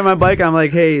back to get on my bike. I'm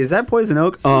like, "Hey, is that Poison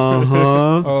Oak?"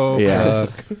 Oh, Yeah.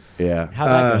 Yeah. How'd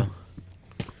that go?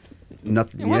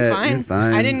 Nothing It went yet. fine. You're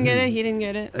fine. I didn't get it. He didn't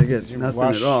get it. I get nothing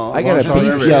at all. I got a Wash bee.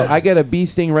 whatever. Yo, I got a bee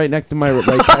sting right next to my. Yo,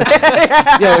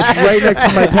 it's right next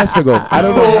to my testicle. I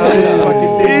don't know how this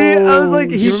fucking thing. I was like,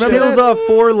 he You remember peels that? off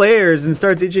 4 layers and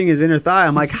starts itching his inner thigh.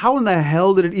 I'm like, how in the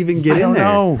hell did it even get I in don't there?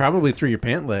 know. Probably through your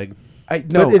pant leg.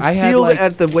 No, but it's I had sealed like.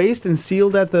 at the waist and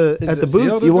sealed at the Is at it the sealed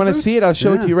boots. at You the want to boots? see it? I'll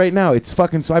show it Yeah. to you right now. It's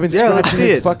fucking. So I've been Yeah, let's scratching see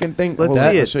this it. fucking thing. Let's Hold see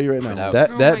on, it. I'll show you right now.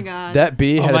 That Oh that my God. that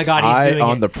bee Oh had my its God, he's eye doing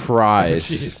on it. the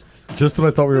prize. Just when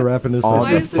I thought we were wrapping this On up.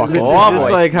 the This fucking is Oh, just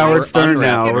boy. like Howard Stern unwrapping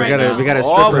now. it right now. We got a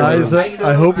stripper. Liza,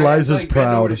 I hope Liza's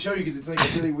proud. show you because it's like a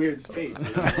really weird space.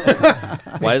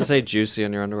 Why does it say juicy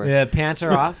on your underwear? The pants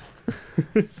are off.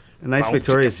 A nice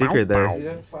Victoria's Secret there.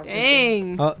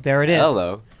 Dang. Oh, there it is.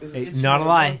 Hello. Hey, not a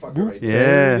lie.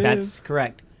 Yeah. That's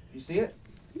correct. You see it?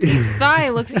 His thigh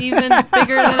looks even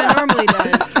bigger than it normally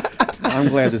does. I'm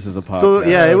glad this is a podcast. So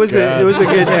yeah, it was a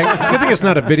good. Good thing it's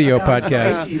not a video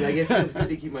podcast. Like, it feels good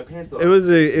to keep my pants off. It was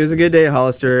a good day at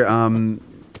Hollister.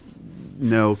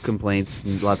 No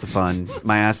complaints. Lots of fun.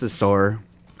 My ass is sore.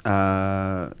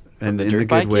 And in the dirt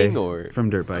good way. biking, or- From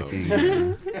dirt biking.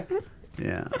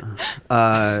 Yeah.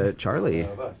 Charlie.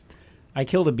 I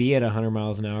killed a bee at 100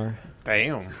 miles an hour.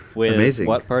 Damn. With Amazing.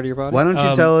 what part of your body? Why don't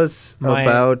you tell us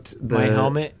about my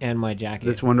helmet and my jacket?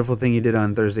 this wonderful thing you did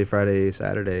on Thursday, Friday,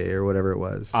 Saturday, or whatever it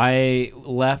was? I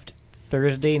left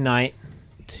Thursday night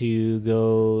to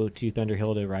go to Thunder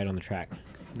Hill to ride on the track.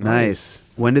 Nice.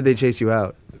 When did they chase you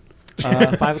out?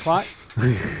 5 o'clock.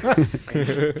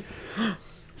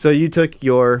 So you took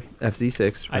your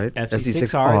FZ6, right?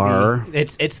 FZ6R.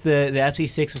 It's the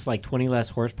FZ6 with like 20 less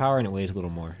horsepower and it weighs a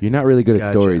little more. You're not really good at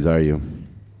Gotcha. stories, are you?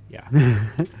 Yeah. And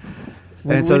We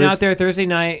went so out there Thursday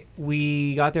night.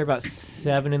 We got there about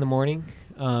 7 in the morning.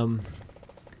 And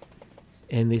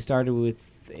they started with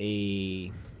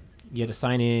you had to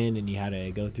sign in and you had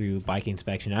to go through bike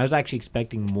inspection. I was actually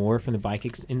expecting more from the bike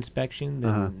inspection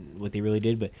than what they really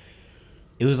did, but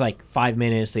it was like 5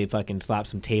 minutes. They fucking slapped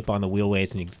some tape on the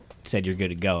wheelbase and said you're good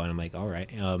to go. And I'm like, all right.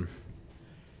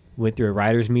 Went through a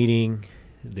riders meeting.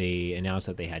 They announced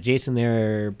that they had Jason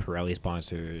there, Pirelli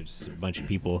sponsors, a bunch of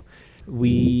people.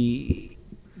 Pirelli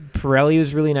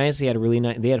was really nice. They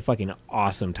had fucking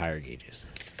awesome tire gauges.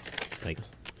 Like,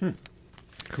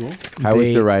 Cool. How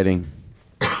was the riding?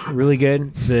 Really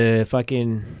good.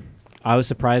 I was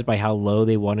surprised by how low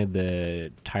they wanted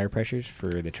the tire pressures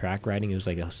for the track riding. It was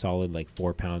like a solid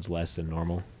 4 pounds less than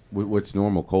normal. What's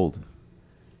normal cold?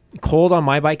 Cold on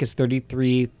my bike is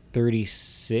 33,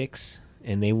 36,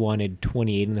 and they wanted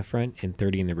 28 in the front and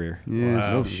 30 in the rear. Yeah.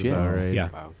 Wow. Oh, shit. All right. Yeah.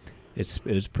 Wow. It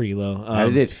was pretty low. How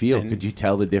did it feel? Could you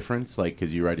tell the difference? Like,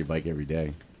 because you ride your bike every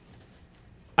day.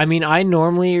 I mean, I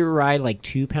normally ride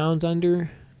 2 pounds under,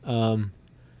 but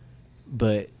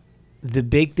the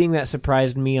big thing that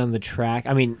surprised me on the track,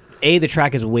 I mean, the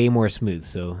track is way more smooth,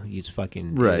 so it's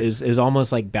fucking right. It was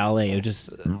almost like ballet. It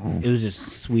was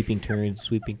just sweeping turns,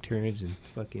 and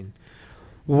fucking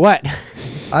what?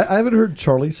 I haven't heard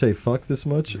Charlie say "fuck" this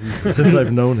much since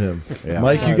I've known him. Yeah.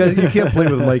 Mike, you can't play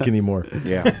with Mike anymore.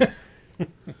 Yeah.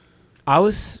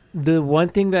 The one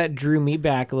thing that drew me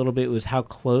back a little bit was how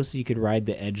close you could ride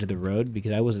the edge of the road,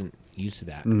 because I wasn't used to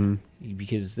that. Mm-hmm.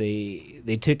 Because they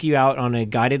took you out on a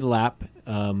guided lap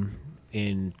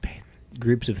in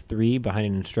groups of 3 behind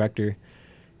an instructor,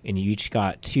 and you each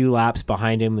got 2 laps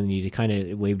behind him, and you kind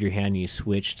of waved your hand and you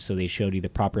switched, so they showed you the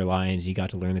proper lines. You got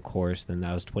to learn the course. Then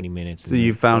that was 20 minutes. So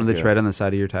you found the tread on the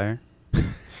side of your tire?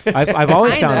 I've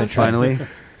always Kind found of. the tread. Finally?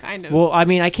 Kind of. Well, I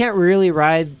mean, I can't really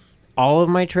ride all of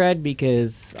my tread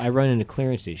because I run into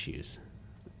clearance issues.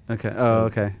 Okay. Oh,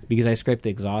 okay. Because I scraped the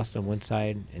exhaust on one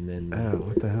side, and then Oh,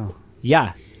 what the hell?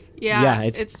 yeah, yeah,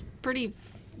 it's it's pretty.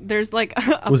 There's a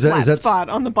Was that- flat is that s- spot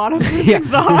on the bottom of his Yeah.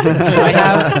 exhaust. I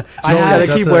have. I just is gotta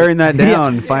that keep the- wearing that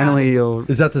down. Finally, you'll.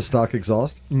 Is that the stock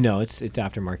exhaust? No, it's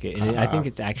aftermarket, and I think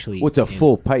it's actually. What's a in-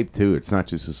 full pipe, too? It's not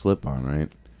just a slip-on, right?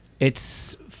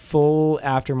 It's full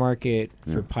aftermarket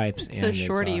for pipes. So and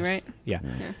shorty, exhaust. right? Yeah.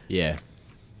 Yeah.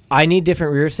 I need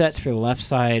different rear sets for the left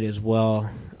side as well.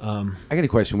 I got a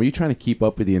question. Were you trying to keep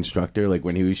up with the instructor, like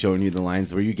when he was showing you the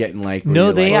lines? Were you getting like? were No,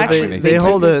 you, they like, actually- when They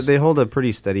say hold a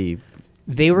pretty steady.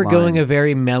 They were line. going a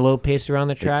very mellow pace around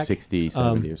the like track, 60,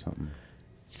 70 or something.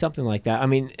 something like that. I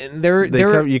mean, there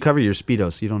You cover your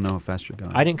speedo, so you don't know how fast you're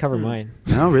going. I didn't cover mine.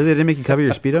 No, really, they didn't make you cover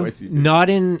your speedo. Not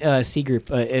in C group,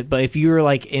 but if you were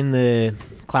like in the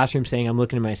classroom saying, "I'm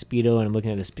looking at my speedo and I'm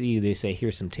looking at the speed," they say,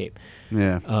 "Here's some tape."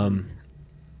 Yeah.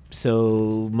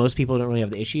 So most people don't really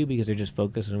have the issue because they're just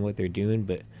focused on what they're doing.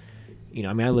 But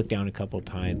I mean, I looked down a couple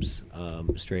times,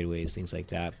 straightaways, things like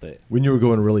that. But When you were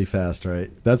going really fast, right?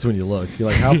 That's when you look. You're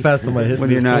like, how fast am I hitting When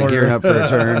this you're not corner? gearing up for a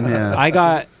turn. Yeah. I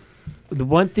got the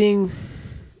one thing.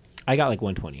 I got like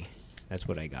 120. That's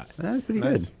what I got. That's pretty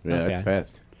Nice. good. Yeah, Okay. that's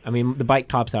fast. I mean, the bike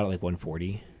tops out at like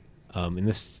 140. And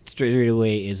this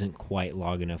straightaway isn't quite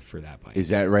long enough for that bike. Is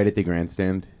that right at the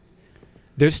grandstand?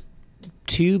 There's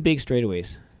 2 big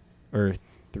straightaways, or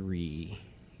 3.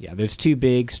 Yeah, there's 2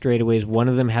 big straightaways. One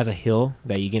of them has a hill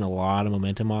that you gain a lot of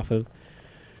momentum off of.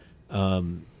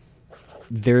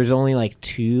 There's only like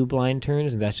 2 blind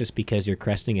turns, and that's just because you're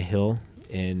cresting a hill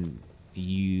and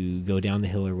you go down the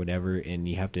hill or whatever, and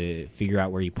you have to figure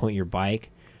out where you point your bike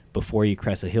before you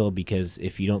crest a hill, because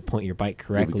if you don't point your bike You'll be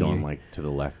correctly, going you're- like to the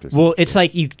left or something. well, it's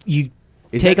like you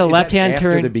take a left-hand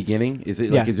after turn. the beginning? Is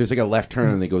it Yeah. like is there's like a left turn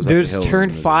and it goes There's up the hill? turn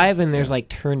and there's 5 and there's like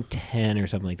turn 10 or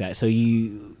something like that. So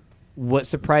what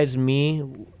surprised me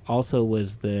also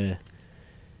was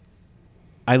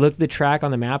I looked at the track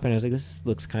on the map and I was like, this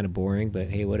looks kind of boring, but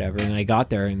hey, whatever. And I got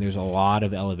there and there's a lot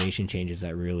of elevation changes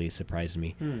that really surprised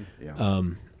me. Yeah.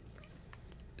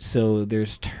 So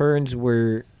there's turns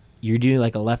where you're doing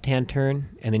like a left-hand turn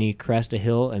and then you crest a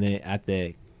hill and then at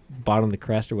the bottom of the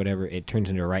crest or whatever, it turns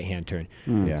into a right-hand turn.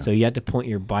 Yeah. So you have to point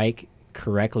your bike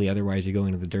correctly, otherwise you're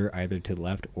going into the dirt either to the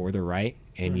left or the right.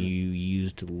 And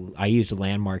I used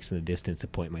landmarks in the distance to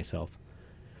point myself.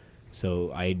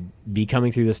 So I'd be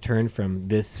coming through this turn from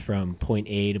point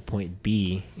A to point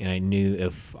B, and I knew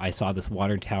if I saw this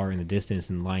water tower in the distance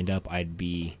and lined up, I'd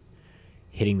be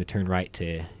hitting the turn right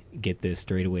to get this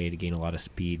straightaway to gain a lot of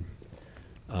speed.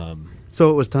 So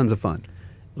it was tons of fun.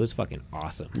 It was fucking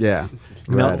awesome. Yeah.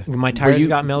 My tires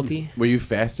got melty. Were you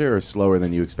faster or slower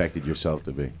than you expected yourself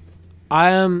to be?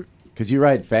 Because you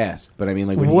ride fast, but I mean,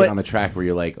 like when you get on the track where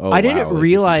you're like, oh, I didn't wow,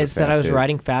 realize like, that I was fast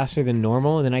riding faster than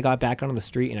normal, and then I got back onto the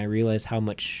street and I realized how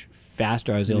much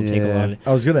faster I was able to take a lot of.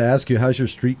 I was going to ask you, how's your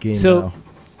street game now?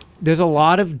 There's a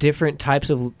lot of different types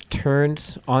of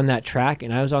turns on that track,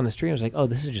 and I was on the street. I was like, oh,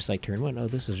 this is just like turn 1. Oh,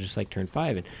 this is just like turn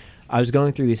 5. And I was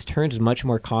going through these turns much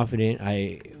more confident.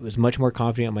 I was much more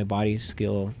confident on my body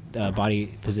skill,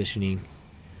 body positioning.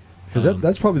 Because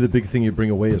that's probably the big thing you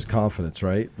bring away is confidence,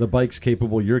 right? The bike's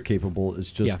capable, you're capable.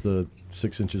 It's just the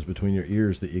 6 inches between your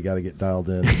ears that you got to get dialed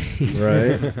in,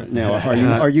 right? Now,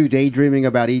 are you daydreaming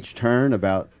about each turn?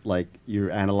 About like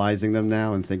you're analyzing them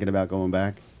now and thinking about going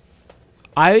back?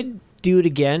 I would do it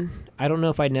again. I don't know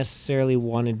if I necessarily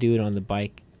want to do it on the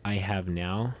bike I have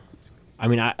now. I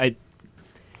mean,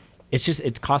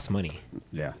 it costs money.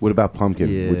 Yeah. What about Pumpkin?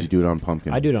 Yeah. Would you do it on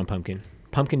Pumpkin? I do it on Pumpkin.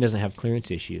 Pumpkin doesn't have clearance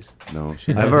issues. No,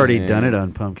 I've already done it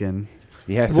on Pumpkin.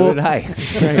 Yeah, so did I.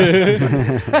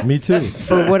 Me too.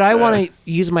 For what I want to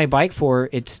use my bike for,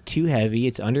 it's too heavy,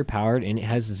 it's underpowered, and it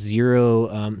has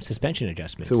 0 suspension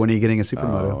adjustments. So when are you getting a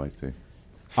supermoto? Oh, I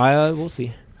see. We'll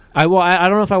see. I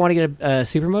don't know if I want to get a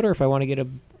supermoto or if I want to get a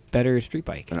better street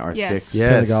bike. An R6.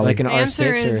 Yes. Like an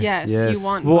Answer R6 is or- yes. You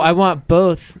want Well, both. I want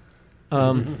both.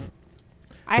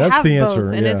 I That's have the both,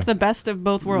 answer, and yeah. it's the best of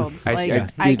both worlds. I Like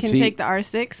see- I dude, can see- take the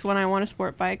R6 when I want a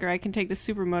sport bike, or I can take the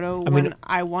supermoto when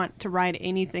I want to ride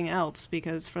anything else.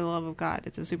 Because for the love of God,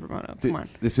 it's a supermoto. Come on.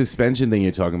 The suspension thing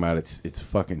you're talking about, it's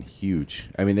fucking huge.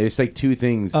 I mean, there's like 2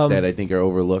 things that I think are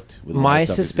overlooked. With a lot My of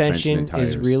stuff, is suspension and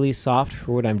is tires. really soft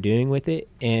for what I'm doing with it,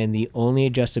 and the only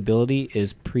adjustability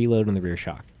is preload on the rear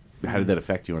shock. How did that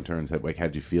affect you on turns? Like, how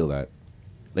did you feel that?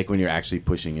 Like when you're actually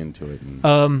pushing into it.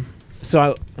 And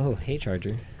Hey,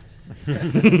 Charger.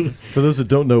 For those that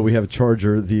don't know, we have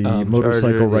Charger, the motorcycle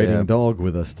Charger, riding yeah. dog,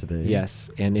 with us today. Yes,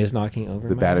 and is knocking over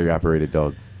the my battery-operated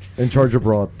dog. And Charger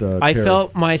brought I Terry.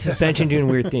 felt my suspension doing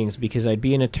weird things because I'd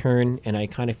be in a turn and I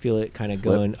kind of feel it kind of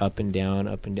Slip. going up and down,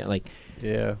 like.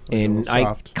 Yeah. And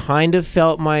I kind of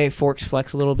felt my forks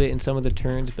flex a little bit in some of the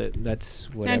turns, but that's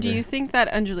whatever. Now, do you think that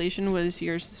undulation was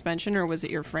your suspension or was it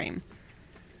your frame?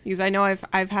 Because I know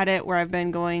I've had it where I've been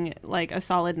going like a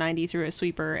solid 90 through a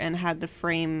sweeper and had the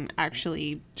frame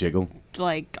actually Jiggle?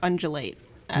 like undulate.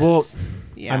 Well,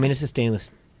 yeah. I mean, it's a stainless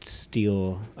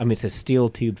steel. I mean, it's a steel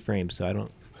tube frame, so I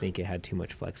don't think it had too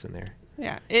much flex in there.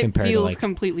 Yeah, it compared to, feels like-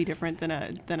 completely different than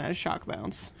a shock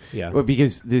bounce. Yeah. Well,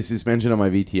 because the suspension on my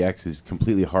VTX is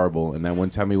completely horrible. And then one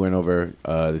time we went over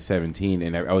the 17,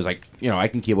 and I was like, I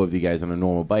can keep up with you guys on a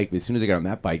normal bike. But as soon as I got on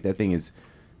that bike, that thing is,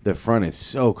 the front is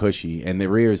so cushy, and the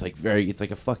rear is like it's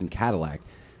like a fucking Cadillac.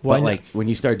 Well, But like when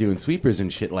you start doing sweepers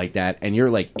and shit like that, and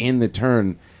you're like in the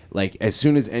turn, like as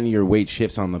soon as any of your weight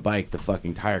shifts on the bike, the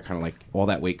fucking tire kind of like all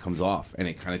that weight comes off, and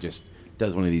it kind of just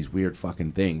does one of these weird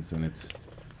fucking things, and it's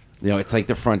it's like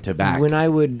the front to back. When I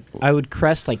would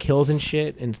crest like hills and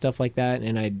shit and stuff like that,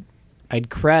 and I'd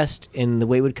crest and the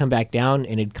weight would come back down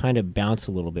and it'd kind of bounce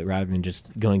a little bit rather than just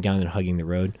going down and hugging the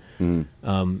road.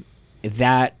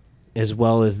 That, as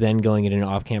well as then going in an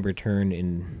off-camber turn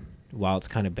and while it's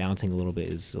kind of bouncing a little bit,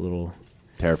 is a little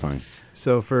terrifying.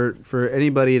 So for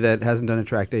anybody that hasn't done a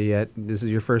track day yet, this is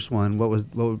your first one. What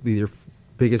would be your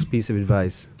biggest piece of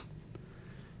advice?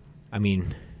 I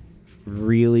mean,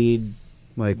 really,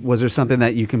 like, was there something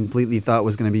that you completely thought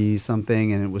was going to be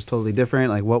something and it was totally different?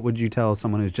 Like, what would you tell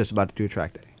someone who's just about to do a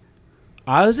track day?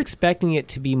 I was expecting it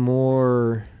to be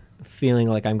more feeling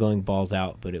like I'm going balls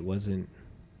out, but it wasn't.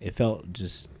 It felt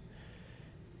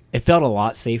a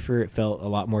lot safer. It felt a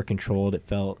lot more controlled. It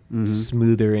felt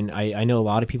smoother. And I know a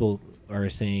lot of people are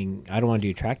saying, I don't want to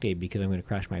do a track day because I'm going to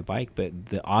crash my bike. But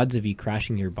the odds of you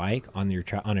crashing your bike on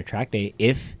a track day,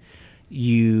 if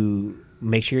you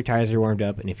make sure your tires are warmed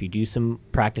up, and if you do some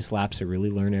practice laps to really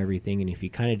learn everything, and if you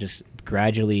kind of just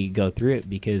gradually go through it,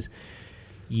 because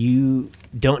you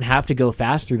don't have to go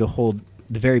fast through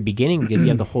the very beginning, because you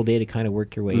have the whole day to kind of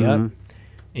work your way up. And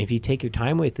if you take your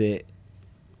time with it,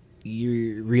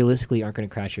 you realistically aren't going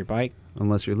to crash your bike.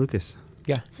 Unless you're Lucas.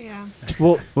 Yeah.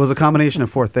 Well, it was a combination of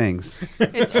 4 things.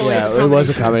 It's always it was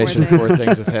a combination of 4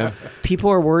 things with him. People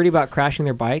are worried about crashing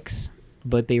their bikes,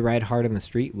 but they ride hard on the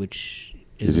street, which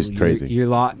is just crazy. You're a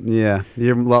lot. Yeah,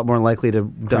 you're a lot more likely to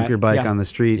dump your bike on the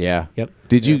street. Yeah. Yep.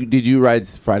 Did you ride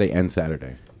Friday and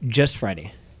Saturday? Just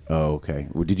Friday. Oh, okay.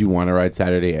 Well, did you want to ride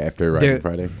Saturday after riding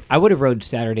Friday? I would have rode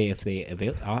Saturday if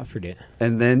they offered it.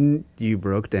 And then you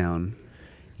broke down.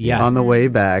 Yeah. On the way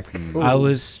back. I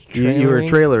was you were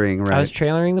trailering, right? I was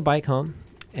trailering the bike home,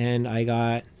 and I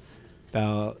got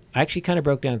I actually kind of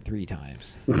broke down 3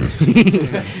 times. And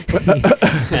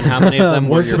how many of them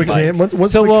were Once your bike?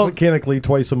 once mechanically,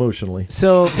 twice emotionally.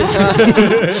 So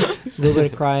a little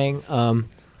bit of crying.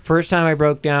 First time I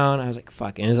broke down, I was like,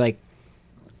 fuck. And it was like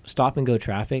stop and go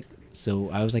traffic.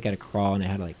 So I was like at a crawl, and I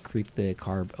had to like creep the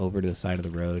car over to the side of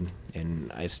the road.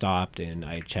 And I stopped, and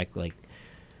I checked like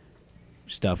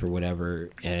stuff or whatever,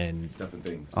 and stuff and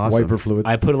things. Awesome. Wiper fluid.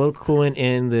 I put a little coolant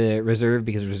in the reserve,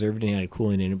 because the reserve didn't have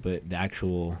coolant in it, but the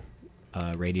actual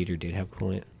radiator did have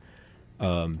coolant.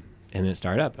 And then it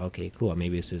started up. Okay, cool.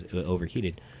 Maybe it's just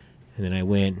overheated. And then I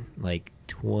went like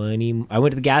 20. I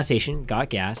went to the gas station, got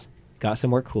gas, got some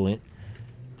more coolant,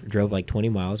 drove like 20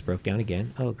 miles, broke down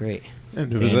again. Oh, great.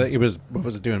 And it was what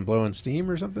was it doing? Blowing steam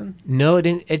or something? No, it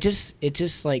didn't. It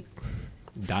just like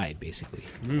died basically.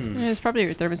 It's probably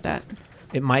your thermostat.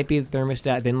 It might be the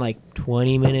thermostat. Then, like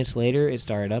 20 minutes later, it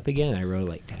started up again. I rode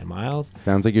like 10 miles.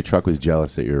 Sounds like your truck was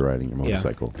jealous that you were riding your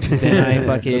motorcycle. Then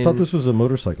I thought this was a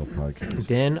motorcycle podcast.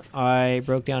 Then I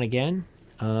broke down again,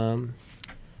 and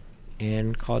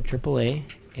called AAA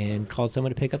and called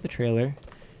someone to pick up the trailer,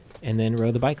 and then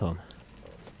rode the bike home.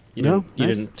 You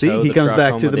didn't See, tow he the comes truck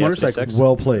back home to with the F-36? motorcycle.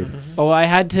 Well played. Oh,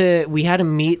 we had to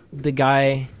meet the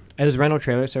guy. It was a rental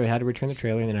trailer, so I had to return the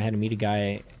trailer, and then I had to meet a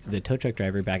guy, the tow truck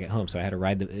driver, back at home. So I had to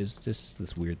ride. It was just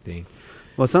this weird thing.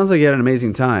 Well, it sounds like you had an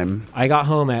amazing time. I got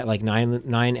home at like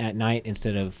 9 at night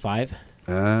instead of 5.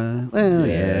 Well,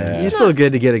 yeah. It's still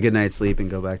good to get a good night's sleep and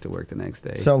go back to work the next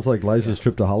day. Sounds like Liza's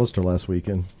trip to Hollister last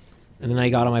weekend. And then I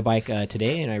got on my bike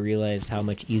today, and I realized how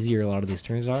much easier a lot of these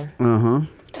turns are.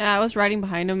 Yeah, I was riding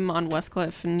behind him on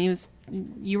Westcliff, and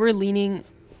you were leaning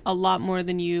a lot more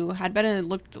than you had been, and it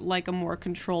looked like a more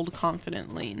controlled,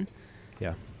 confident lean.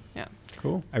 Yeah. Yeah.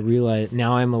 Cool. I realize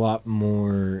now I'm a lot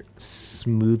more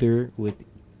smoother with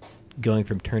going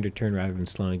from turn to turn rather than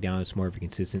slowing down. It's more of a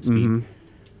consistent speed.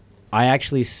 I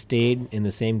actually stayed in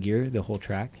the same gear the whole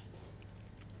track.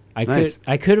 I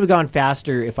could have gone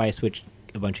faster if I switched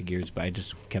a bunch of gears, but I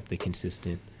just kept the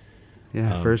consistent.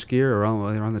 Yeah, first gear or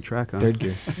on the track, huh? Third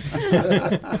gear.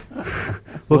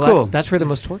 Well, cool. That's where the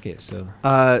most torque is. So,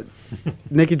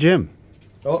 Nicky Jim.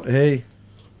 Oh, hey.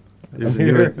 There's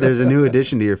a new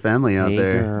addition to your family out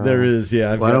there. Girl. There is,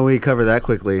 yeah. Why don't we cover that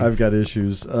quickly? I've got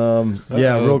issues.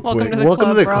 Yeah, real quick. Welcome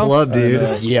to the club,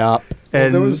 dude. Yep.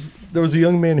 And there was a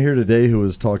young man here today who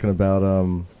was talking about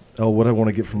what I want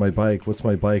to get for my bike. What's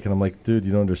my bike? And I'm like, dude,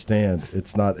 you don't understand.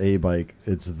 It's not a bike.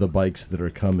 It's the bikes that are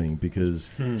coming, because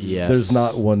there's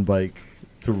not one bike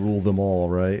to rule them all,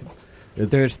 right?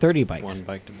 There's 30 bikes. One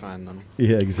bike to find them.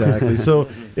 Yeah, exactly. So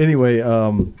anyway,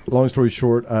 long story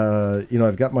short,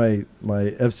 I've got my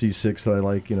FC6 that I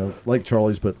like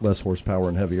Charlie's, but less horsepower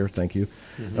and heavier. Thank you.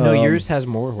 No, yours has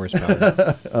more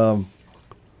horsepower.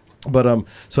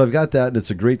 So I've got that, and it's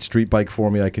a great street bike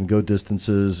for me. I can go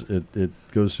distances. It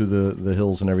goes through the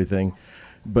hills and everything.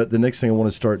 But the next thing I want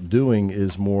to start doing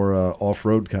is more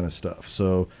off-road kind of stuff.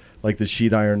 So like the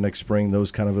sheet iron next spring,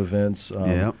 those kind of events.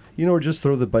 Or just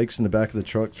throw the bikes in the back of the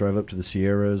truck, drive up to the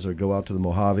Sierras, or go out to the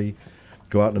Mojave,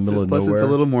 go out in the middle of nowhere. Plus, it's a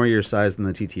little more your size than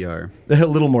the TTR. A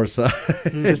little more size.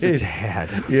 Just a tad.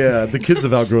 Yeah, the kids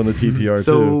have outgrown the TTR, too.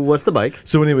 So what's the bike?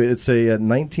 So anyway, it's a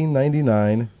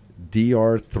 1999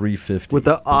 DR350 with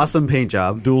the awesome paint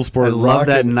job. Dual sport. I love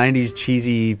that 90s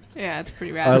cheesy. Yeah, it's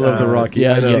pretty rad. I love the Rocky.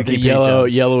 Yeah, the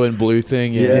yellow and blue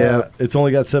thing. Yeah. It's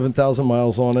only got 7,000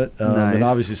 miles on it, nice. And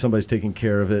obviously somebody's taking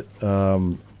care of it.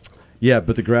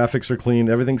 But the graphics are clean.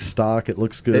 Everything's stock. It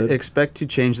looks good. Expect to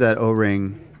change that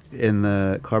O-ring in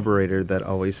the carburetor that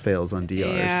always fails on DRs.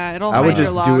 Yeah, it'll I would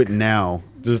just hydrolock. do it now.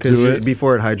 Just do it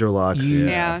before it hydrolocks.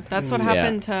 Yeah, that's what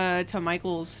happened to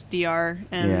Michael's DR,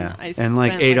 and and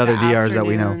like 8 other DRs that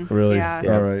we know. Really? Yeah.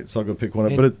 All right, so I'll go pick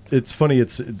one up. But it's funny.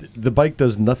 The bike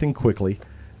does nothing quickly.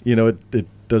 It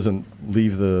doesn't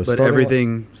leave the. But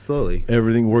everything slowly.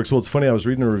 Everything works. Well, it's funny. I was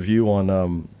reading a review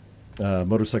on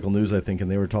Motorcycle News, I think, and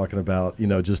they were talking about,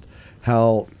 just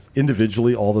how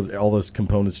individually all those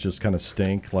components just kind of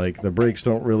stink. Like the brakes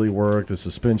don't really work, the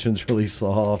suspension's really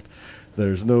soft.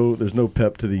 There's no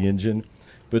pep to the engine.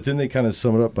 But then they kind of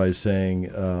sum it up by saying,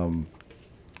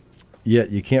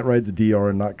 you can't ride the DR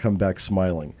and not come back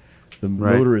smiling. The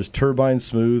motor is turbine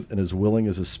smooth and as willing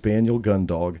as a spaniel gun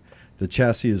dog. The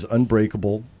chassis is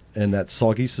unbreakable, and that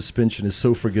soggy suspension is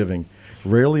so forgiving.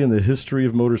 Rarely in the history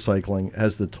of motorcycling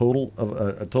has a total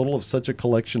of such a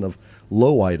collection of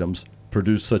low items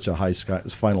produced such a high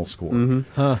final score.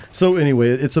 Mm-hmm. So anyway,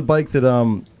 it's a bike that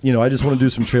I just want to do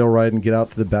some trail riding, get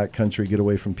out to the back country, get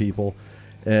away from people,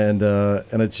 and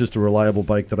it's just a reliable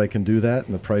bike that I can do that,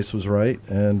 and the price was right,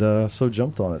 and so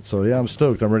jumped on it. So yeah, I'm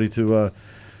stoked. I'm ready to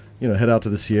head out to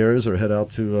the Sierras or head out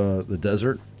to the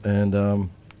desert and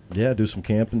do some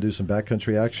camping, do some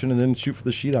backcountry action, and then shoot for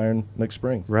the sheet iron next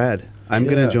spring. Rad. I'm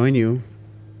going to join you.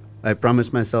 I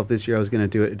promised myself this year I was going to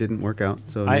do it. It didn't work out.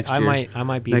 So next year, I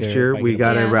might be next there year if I we get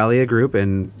got to Yeah. rally a group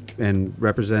and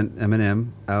represent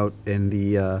M&M out in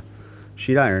the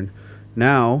sheet iron.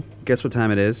 Now, guess what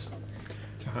time it is?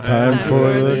 Time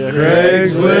for the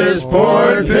Craigslist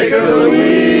porn pick of the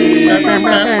week.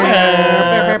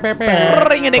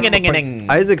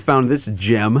 Isaac found this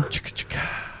gem.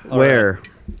 Where?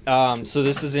 So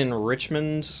this is in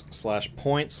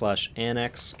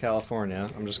Richmond/Point/Annex, California.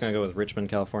 I'm just going to go with Richmond,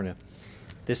 California.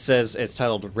 This says it's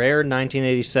titled Rare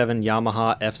 1987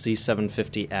 Yamaha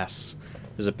FZ750S.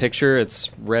 There's a picture. It's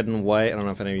red and white. I don't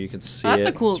know if any of you can see That's it.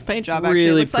 a cool It's paint job, actually.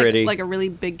 really It looks pretty. like a really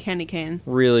big candy cane.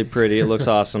 Really pretty. It looks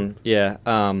awesome. Yeah.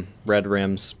 Red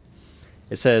rims.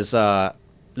 It says,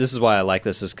 this is why I like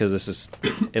this, is because this is,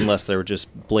 unless they were just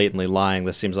blatantly lying,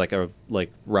 this seems like a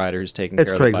rider who's taking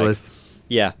It's care of the bike. Craigslist.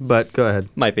 Yeah. But go ahead.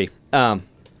 Might be. It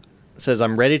says,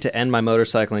 I'm ready to end my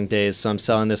motorcycling days, so I'm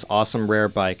selling this awesome rare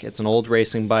bike. It's an old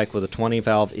racing bike with a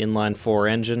 20-valve inline-4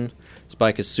 engine. This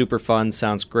bike is super fun,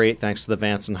 sounds great thanks to the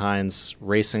Vance & Hines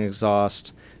racing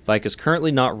exhaust. Bike is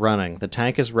currently not running. The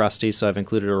tank is rusty, so I've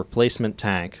included a replacement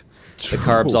tank. The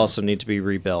carbs also need to be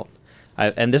rebuilt.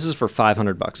 And this is for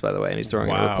 $500, by the way, and he's throwing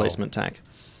in a replacement tank.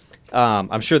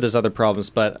 I'm sure there's other problems,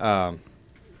 but the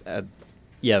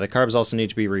carbs also need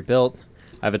to be rebuilt.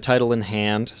 I have a title in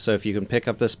hand, so if you can pick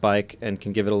up this bike and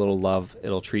can give it a little love,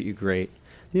 it'll treat you great.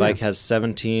 The bike has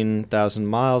 17,000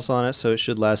 miles on it, so it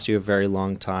should last you a very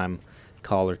long time.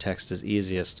 Call or text is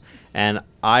easiest. And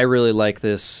I really like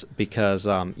this because,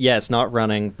 it's not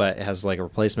running, but it has like a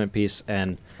replacement piece.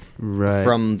 And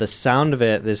from the sound of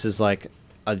it, this is like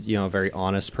a very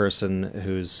honest person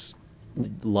who's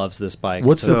loves this bike.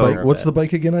 What's the bike? What's the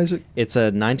bike again, Isaac? It's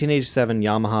a 1987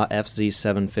 Yamaha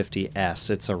FZ750S.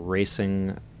 It's a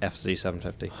racing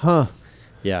FZ750. Huh.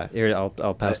 Yeah, here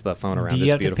I'll pass the phone around. Do you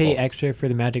it's have beautiful. to pay extra for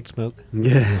the magic smoke?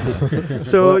 Yeah.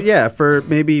 So yeah, for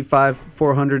maybe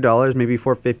 $400, maybe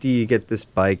 $450, you get this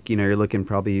bike. You're looking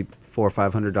probably $400 or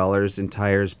 $500 in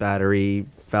tires, battery,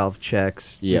 valve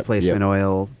checks, replacement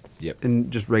oil,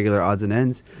 and just regular odds and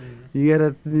ends. You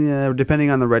get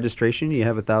depending on the registration, you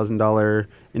have $1,000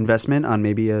 investment on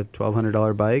maybe a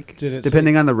 $1,200 bike.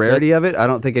 Depending on the rarity of it, I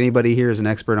don't think anybody here is an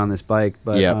expert on this bike,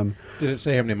 but did it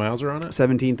say how many miles are on it?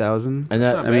 17,000. And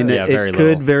that, it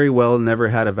could very well never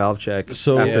had a valve check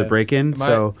after break-in.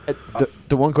 So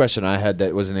the one question I had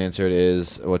that wasn't answered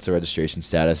is, what's the registration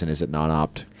status, and is it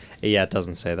non-opt? Yeah, it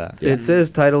doesn't say that. It says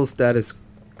title status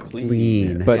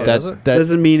clean, but that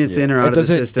doesn't mean it's in or out of the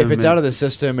system. If it's out of the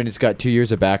system and it's got 2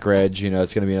 years of back reg, it's going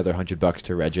to be another $100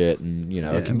 to reg it, and it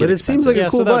can get but it seems like a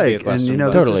cool bike, and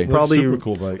totally this is probably super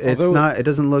cool bike. It's not. It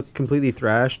doesn't look completely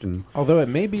thrashed, and although it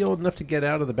may be old enough to get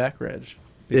out of the back reg.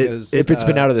 Because, if it's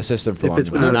been out of the system for long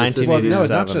enough. Well, no,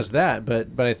 not just that, but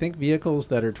I think vehicles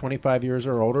that are 25 years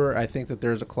or older, I think that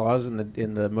there's a clause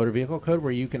in the motor vehicle code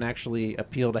where you can actually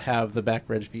appeal to have the back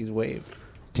reg fees waived.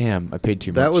 Damn, I paid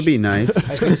too much. That would be nice.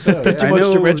 I think so. Paid too much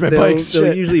to reg my bikes.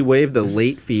 They'll usually waive the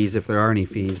late fees if there are any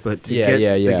fees, but to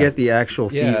get the actual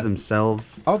fees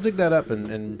themselves. I'll dig that up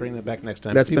and bring that back next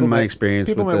time. That's been my experience.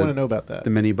 People with might want to know about that. The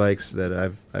many bikes that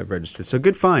I've registered. So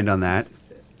good find on that.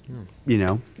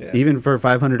 Even for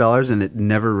 $500 and it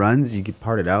never runs, you get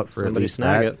parted out for Somebody at least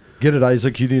snag that. it. Get it,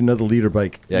 Isaac. You need another leader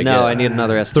bike. No, I need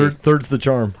another ST. Third's the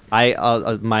charm.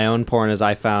 My own porn is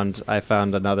I found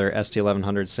another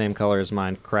ST1100, same color as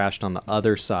mine, crashed on the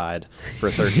other side for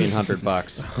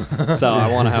 $1,300. So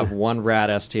I want to have one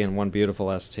rad ST and one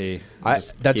beautiful ST.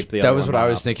 That was what I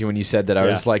was thinking when you said that. I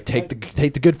was like, take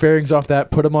the good fairings off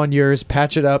that, put them on yours,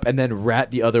 patch it up, and then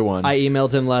rat the other one. I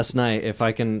emailed him last night. If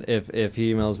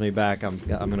he emails me back, I'm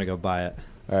gonna go buy it.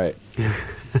 All right.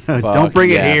 Don't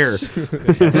bring yes. it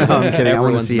here. No, I'm kidding. I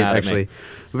want to Everyone's see it mad at me. actually.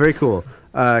 Very cool.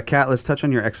 Kat, let's touch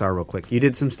on your XR real quick. You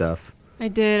did some stuff. I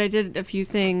did a few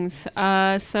things.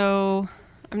 So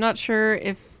I'm not sure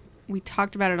if we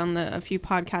talked about it on a few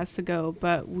podcasts ago,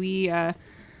 but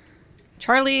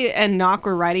Charlie and Knock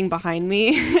were riding behind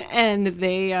me, and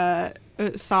they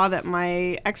saw that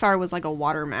my XR was like a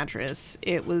water mattress.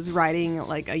 It was riding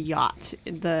like a yacht.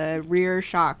 The rear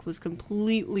shock was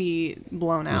completely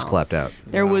blown out. It was clapped out.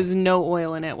 There was no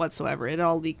oil in it whatsoever. It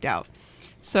all leaked out.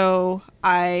 So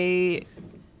I,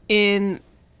 in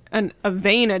a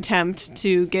vain attempt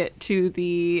to get to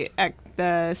the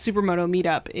Supermoto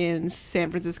meetup in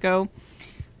San Francisco,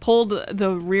 pulled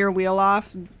the rear wheel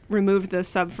off, removed the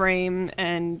subframe,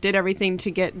 and did everything to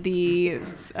get the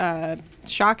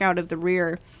shock out of the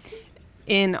rear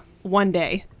in one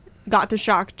day. Got the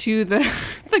shock to the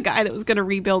guy that was going to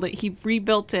rebuild it. He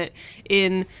rebuilt it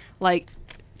in like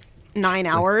 9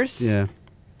 hours. Yeah.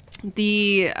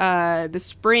 The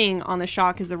spring on the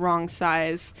shock is the wrong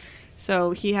size,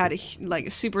 so he had a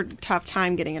super tough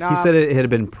time getting it off. He said it had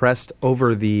been pressed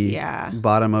over the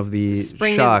bottom of the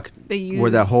spring shock, they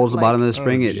where that holds the like- bottom of the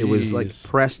spring. It was like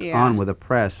pressed Yeah. on with a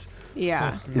press.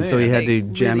 Yeah. And so he had to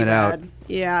Like, jam really it out. bad.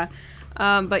 Yeah.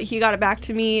 But he got it back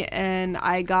to me, and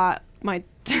I got my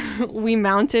we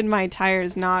mounted my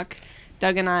tires. Knock,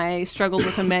 Doug and I struggled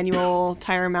with a manual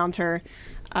tire mounter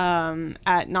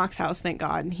at Knock's house. Thank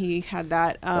God he had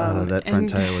that. That front and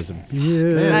tire was a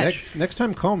Man, next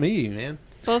time call me, man.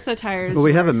 both the tires. But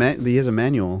we have were- he has a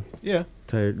manual. Yeah.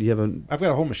 Tire. Do you have a? I've got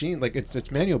a whole machine. Like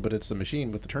it's manual, but it's the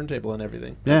machine with the turntable and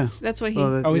everything. Yeah. That's what he.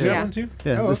 Oh, he's yeah. got one too.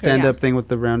 Yeah, Oh, the okay. stand-up thing with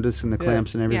the round disc and the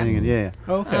clamps and everything, and yeah.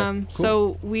 Oh, okay. Cool.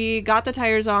 So we got the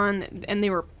tires on, and they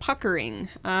were puckering,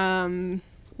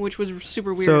 which was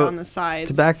super weird So, on the sides.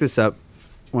 To back this up,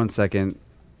 1 second.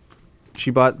 She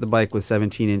bought the bike with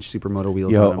 17-inch Supermoto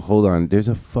wheels Yo, on them. hold on. There's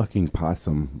a fucking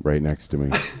possum right next to me.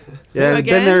 Yeah,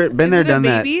 Again? been Is there, it a done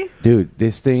that. baby? Dude,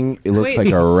 this thing, it looks Wait,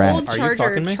 like a rat. hold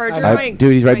Charger. Charger,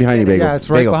 Dude, he's right behind you, kid. Bagel. Yeah, it's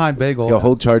right Bagel. behind Bagel. Yo,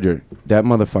 hold Charger. That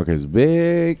motherfucker's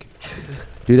big.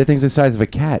 Dude, that thing's the size of a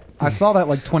cat. I saw that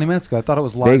like 20 minutes ago. I thought it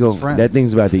was Liza's Bagel, friend. that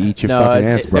thing's about to eat your fucking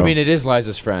ass, bro. I mean, it is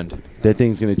Liza's friend. That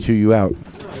thing's gonna chew you out.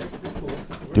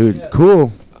 Dude,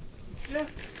 cool.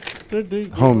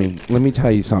 Homie, let me tell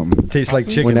you something. Tastes like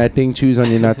chicken. When that thing chews on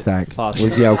your nutsack, Possum.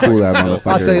 we'll see how cool that I'll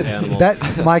motherfucker tell you, is. Animals.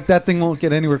 that Mike, that thing won't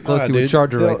get anywhere close to a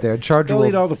Charger They'll- right there. Charger They'll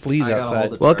eat will. all the fleas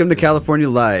outside. Welcome to California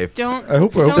Live. Don't. I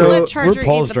hope don't we're let Charger eat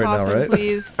paused the right now, possum, right?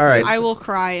 please. All right. I will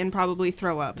cry and probably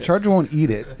throw up. Charger won't eat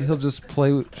it. He'll just play.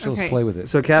 She'll Okay. just play with it.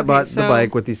 So Kat Okay, bought the so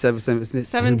bike with these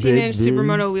 17-inch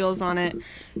Supermoto wheels on it.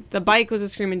 The bike was a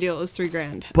screaming deal. It was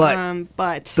 $3,000.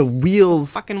 But the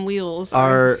wheels fucking wheels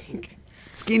are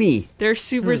skinny. they're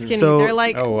super skinny. So- They're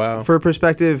like Oh wow. For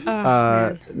perspective,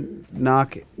 Oh,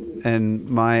 Knock and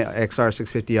my XR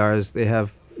 650Rs, they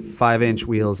have 5-inch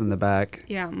wheels in the back,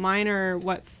 yeah, mine are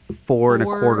what 4 and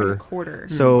a quarter.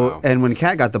 So, and when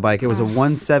Kat got the bike, it was a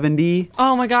 170.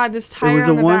 Oh my god, this tire It was a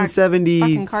on the back, 170,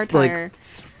 fucking car tire. like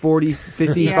 40,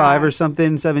 55 Yeah. or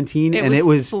something, 17, It and it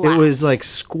was flat. like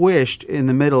squished in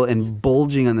the middle and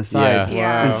bulging on the sides.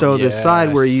 Yeah. And so the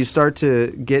side where you Yes. start to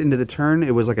get into the turn,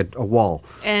 it was like a wall.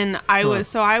 And I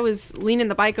was leaning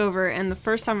the bike over, and the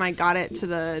first time I got it to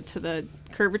the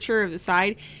curvature of the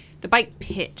side, the bike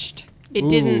pitched. It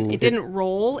didn't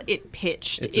roll. It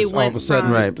pitched. It It just all went of a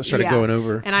sudden Right. just started going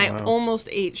over. And I Wow. almost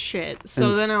ate shit. So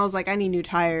And then I was like, I need new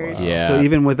tires. Yeah. So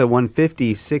even with a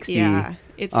 150, 60 Yeah,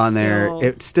 it's on there, still-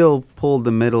 it still pulled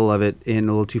the middle of it in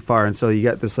a little too far, and so you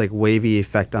got this like wavy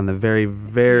effect on the very,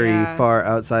 very Yeah. far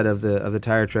outside of the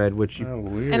tire tread, which you, Oh,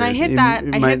 weird. And I hit It- that.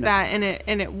 it I might- hit that,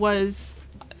 and it was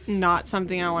not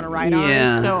something I want to ride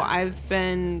Yeah. on. So I've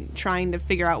been trying to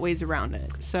figure out ways around it.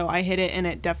 So I hit it, and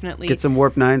it definitely get some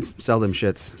Warp 9s, sell them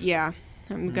shits. Yeah,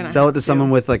 I'm gonna Sell it have to someone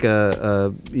with like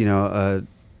a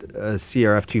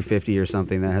CRF 250 or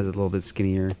something that has a little bit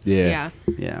skinnier. Yeah.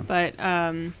 Yeah. But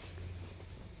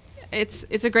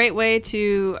it's a great way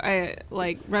to I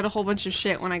like read a whole bunch of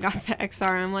shit when I got the XR.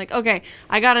 And I'm like, okay,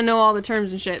 I gotta know all the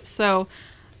terms and shit. So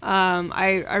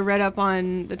I read up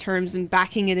on the terms, and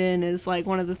backing it in is like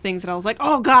one of the things that I was like,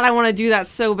 oh god, I want to do that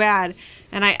so bad,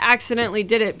 and I accidentally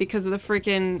did it because of the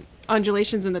freaking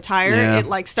undulations in the tire. Yeah. It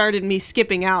like started me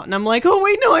skipping out, and I'm like, oh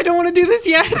wait, no, I don't want to do this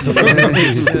yet.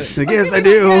 I guess I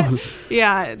do.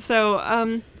 Yeah,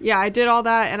 so yeah, I did all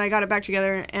that, and I got it back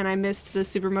together, and I missed the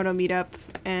Supermoto meetup,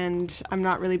 and I'm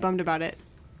not really bummed about it.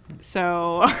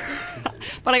 So,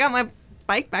 but I got my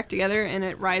bike back together, and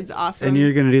it rides awesome. And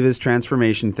you're gonna do this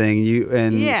transformation thing.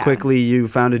 Quickly you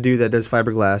found a dude that does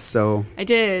fiberglass. So I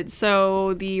did.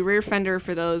 So the rear fender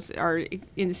for those are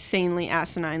insanely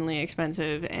asininely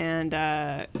expensive, and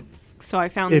so I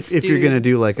found this if dude. you're gonna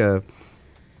do like a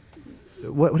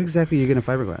what exactly are you gonna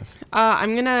fiberglass?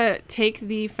 I'm gonna take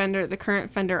the current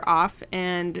fender off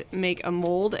and make a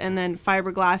mold, and then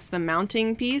fiberglass the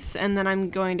mounting piece, and then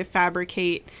I'm going to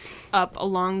fabricate up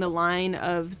along the line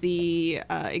of the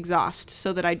exhaust,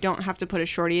 so that I don't have to put a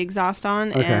shorty exhaust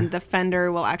on, and the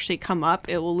fender will actually come up.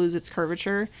 It will lose its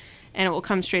curvature, and it will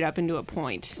come straight up into a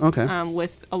point. Okay.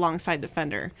 With alongside the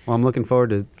fender. Well, I'm looking forward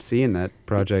to seeing that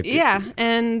project. Yeah,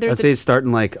 and there's I'd say it's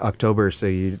starting like October, so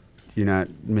you're not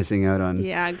missing out on.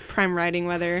 Yeah, prime riding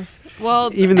weather. Well,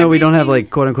 even though we don't have like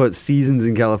quote unquote seasons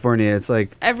in California, it's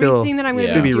like everything that I'm going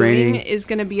to be doing raining. is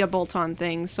going to be a bolt-on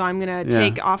thing. So I'm going to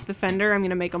take off the fender. I'm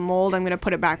going to make a mold. I'm going to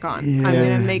put it back on. I'm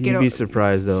going to make it. You'd be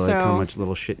surprised though, like how much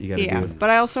little shit you got to do. Yeah, but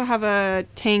I also have a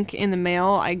tank in the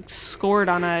mail. I scored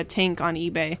on a tank on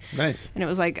eBay. Nice. And it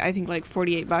was like I think like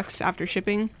 $48 after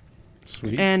shipping.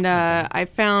 Sweet. And I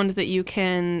found that you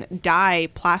can dye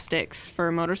plastics for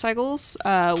motorcycles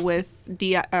with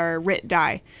RIT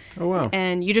dye. Oh wow!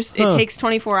 And you just it takes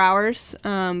 24 hours. But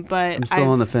I'm still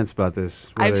on the fence about this.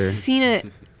 I've seen it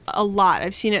a lot.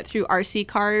 I've seen it through RC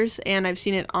cars, and I've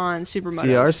seen it on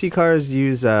supermotos. See, RC cars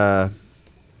use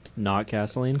not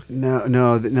gasoline.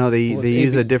 No. They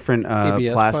use a different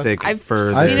plastic. I've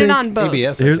for seen it on both.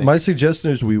 My suggestion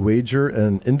is we wager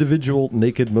an individual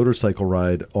naked motorcycle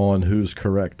ride on who's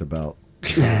correct about.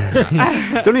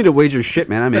 Don't need to wager shit,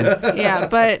 man. I'm in. Yeah,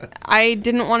 but I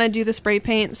didn't want to do the spray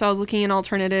paint, so I was looking at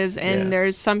alternatives. And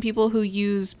there's some people who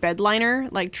use bed liner,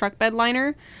 like truck bed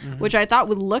liner, which I thought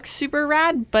would look super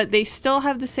rad, but they still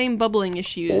have the same bubbling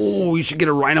issues. Oh, you should get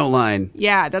a Rhino line.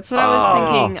 Yeah, that's what I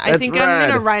was thinking. I think rad. I'm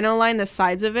gonna Rhino line the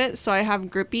sides of it, so I have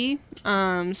grippy,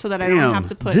 so that I don't have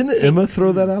to put. Didn't Emma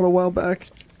throw that out a while back?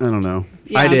 I don't know.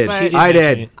 Yeah, I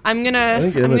did. I'm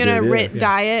gonna did, RIT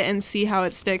dye it and see how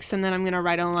it sticks, and then I'm gonna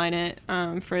Rhino line it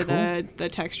for the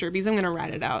texture, because I'm gonna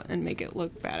rat it out and make it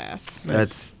look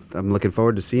badass. I'm looking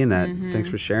forward to seeing that. Thanks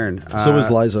for sharing. So is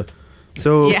Liza.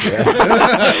 So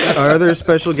our other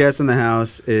special guest in the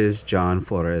house is John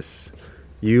Flores.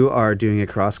 You are doing a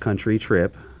cross country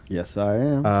trip. Yes, I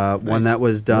am. One that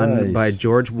was done by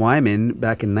George Wyman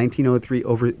back in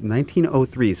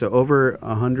 1903, so over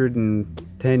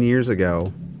 110 years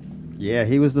ago. Yeah,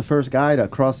 he was the first guy to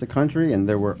cross the country, and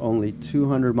there were only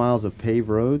 200 miles of paved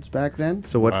roads back then.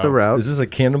 So what's the route? Is this a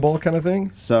cannonball kind of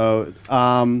thing? So,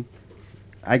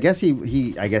 I guess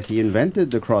he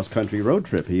invented the cross country road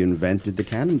trip. He invented the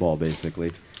cannonball,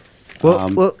 basically. Well,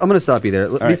 I'm going to stop you there.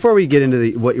 Before we get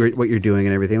into what you're doing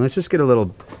and everything, let's just get a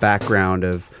little background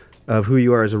of who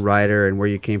you are as a rider and where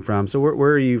you came from. So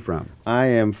where are you from? I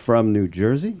am from New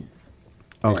Jersey.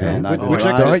 Okay.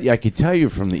 I could tell you're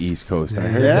from the East Coast. I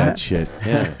heard that shit.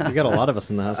 Yeah, you got a lot of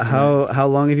us in the house. How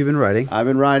long have you been riding? I've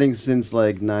been riding since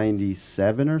like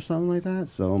 97 or something like that,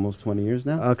 so almost 20 years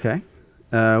now. Okay.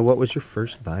 What was your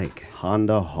first bike?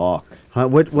 Honda Hawk.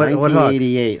 What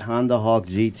 1988 Honda Hawk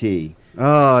GT.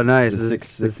 Oh, nice. The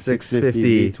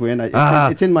 650 twin.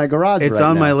 It's in my garage. It's right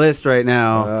on now. my list right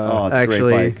now. It's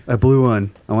actually, a great bike. a blue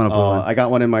one. I want a blue one. I got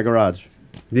one in my garage.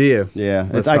 Do you? Yeah,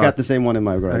 I got the same one in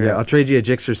my garage. Okay, Yeah. I'll trade you a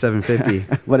Gixxer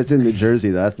 750. But it's in New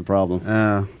Jersey, though. That's the problem.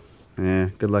 Oh, yeah.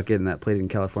 Good luck getting that plated in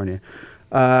California.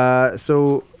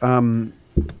 So,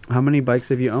 how many bikes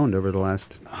have you owned over the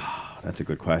last? That's a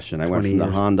good question. I went from 20 the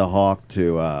years. Honda Hawk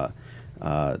to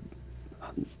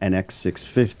NX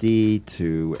 650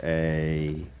 to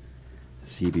a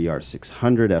CBR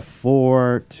 600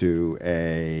 F4 to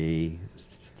a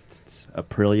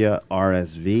Aprilia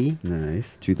RSV.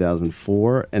 Nice.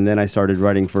 2004. And then I started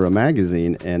writing for a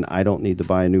magazine, and I don't need to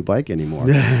buy a new bike anymore.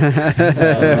 Right?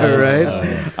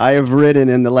 I have ridden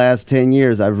in the last 10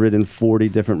 years, I've ridden 40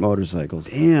 different motorcycles.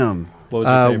 Damn. What was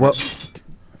your favorite?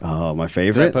 Oh, my Did I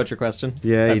favorite? poach your question?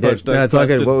 Yeah, I you did. poached Doug's That's all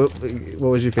good. question. What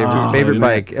was your favorite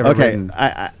bike ever Okay, ridden?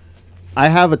 I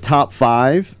have a top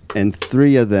 5, and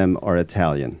 3 of them are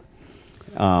Italian.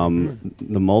 The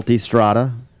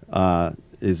Multistrada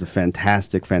is a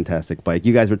fantastic bike.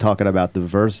 You guys were talking about the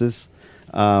Versys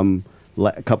a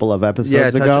couple of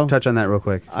episodes ago. Touch on that real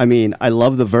quick. I mean, I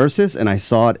love the Versys, and I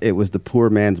saw it was the poor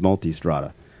man's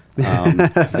Multistrada.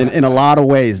 In a lot of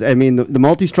ways. I mean, the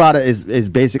Multistrada is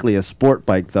basically a sport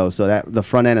bike, though. So that the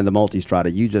front end of the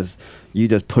Multistrada, you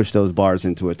just push those bars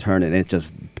into a turn, and it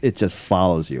just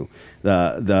follows you.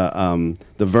 The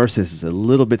Versys is a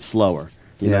little bit slower.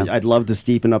 You know, I'd love to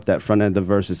steepen up that front end of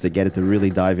the Versys to get it to really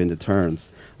dive into turns.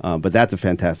 But that's a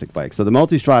fantastic bike. So the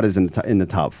Multistrada is in the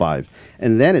top 5,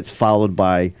 and then it's followed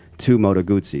by 2 Moto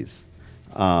Guzzi's,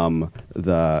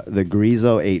 the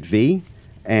Grezzo 8V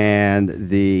and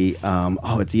the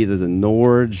it's either the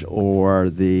Norge or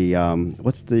the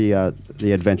what's the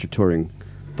adventure touring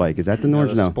bike? Is that the Norge?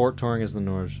 The No, sport touring is the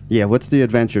Norge. Yeah, what's the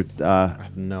adventure? I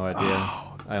have no idea.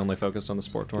 I only focused on the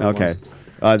sport touring. Okay.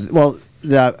 one. Well,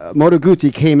 the Moto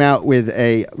Guzzi came out with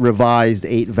a revised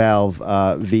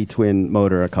 8-valve V-twin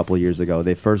motor a couple of years ago.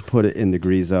 They first put it in the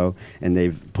Grezzo, and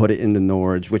they've put it in the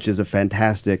Norge, which is a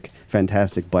fantastic,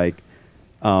 fantastic bike.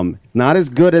 Not as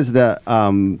good as the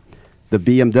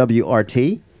BMW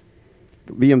RT.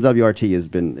 BMW RT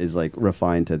is like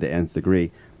refined to the nth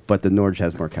degree, but the Norge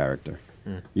has more character.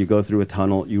 You go through a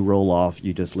tunnel, you roll off,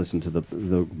 you just listen to the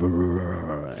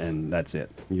brrrr, and that's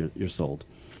it. You're sold.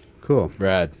 Cool.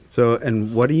 Rad. So,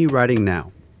 and what are you riding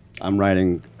now? I'm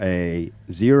riding a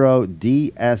Zero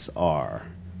DSR.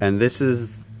 And this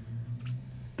is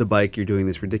the bike you're doing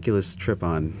this ridiculous trip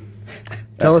on.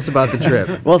 Tell us about the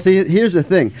trip. Well, see, here's the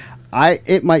thing.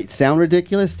 It might sound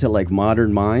ridiculous to like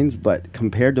modern minds, but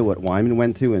compared to what Wyman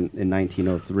went to in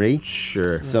 1903,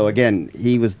 sure. So again,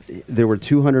 there were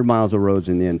 200 miles of roads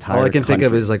in the entire. All I can think of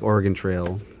country. is like Oregon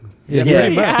Trail.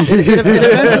 Yeah.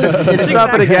 You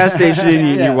stop at a gas station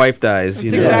and your wife dies.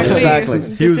 It's You know? exactly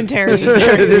dysentery.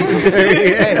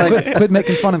 Like, quit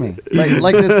making fun of me.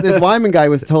 Like this Wyman guy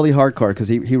was totally hardcore because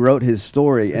he wrote his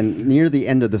story, and near the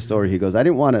end of the story he goes, I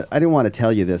didn't want to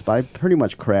tell you this, but I pretty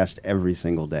much crashed every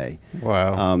single day.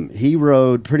 Wow. He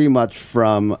rode pretty much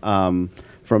from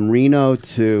Reno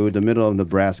to the middle of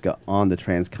Nebraska on the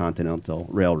Transcontinental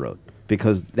Railroad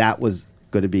because that was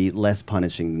going to be less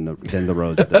punishing than the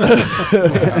roads. At the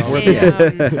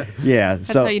Damn. Yeah,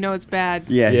 That's how you know it's bad.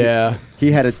 Yeah.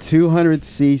 He had a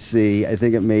 200cc. I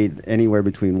think it made anywhere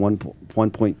between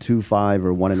 1.25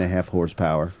 or 1.5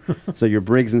 horsepower. So your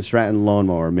Briggs and Stratton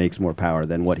lawnmower makes more power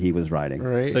than what he was riding.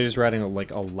 Right. So he was riding a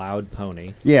loud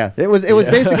pony. Yeah, it was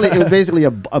basically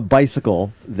a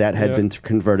bicycle that had been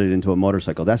converted into a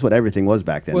motorcycle. That's what everything was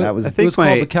back then. Well, That was I think it was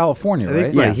called the California, I think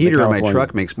right? my Yeah, heater the in my California.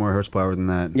 truck makes more horsepower than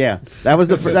that. Yeah, that was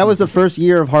the first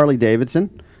year of Harley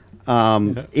Davidson.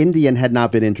 Indian had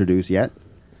not been introduced yet.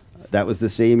 That was the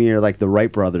same year like the Wright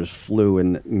brothers flew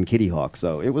in Kitty Hawk.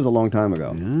 So it was a long time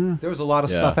ago. There was a lot of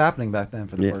stuff happening back then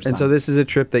for the first time. And so this is a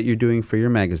trip that you're doing for your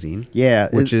magazine. Yeah,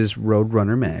 which is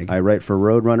Roadrunner Mag. I write for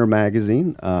Roadrunner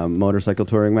magazine, motorcycle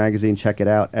touring magazine. Check it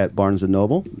out at Barnes &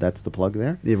 Noble. That's the plug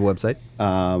there. You have a website?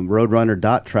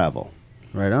 Roadrunner.travel.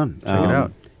 Right on. Check it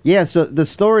out. Yeah, so the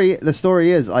story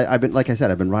is I've been, like I said,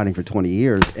 I've been riding for 20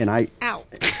 years, and I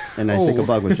think a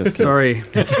bug was just sorry.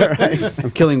 That's all right. I'm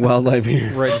killing wildlife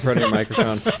here. Right in front of your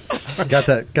microphone. Got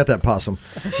that possum.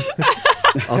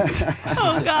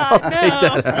 Oh God, I'll take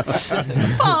that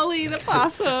out. Polly the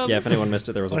possum. Yeah, if anyone missed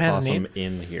it, there was a What has a possum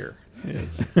in here.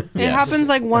 It happens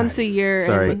like once a year.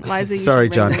 Sorry. And Liza Sorry,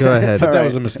 usually John. brings Go it. ahead. That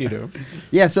was a mosquito.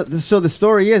 Yeah, so the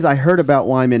story is I heard about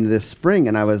Wyman this spring,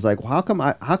 and I was like, well, how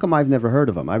come I've never heard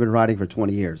of him? I've been riding for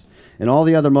 20 years, and all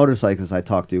the other motorcyclists I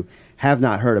talked to have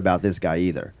not heard about this guy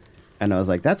either. And I was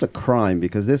like, that's a crime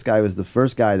because this guy was the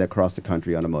first guy that crossed the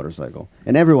country on a motorcycle,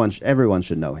 and everyone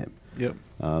should know him. Yep.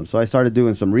 So I started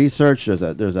doing some research. There's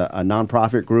a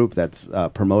nonprofit group that's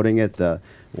promoting it, the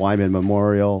Wyman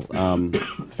Memorial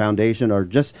Foundation, or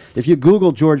just if you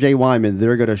Google George A. Wyman,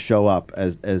 they're going to show up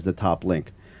as the top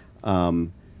link.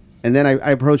 And then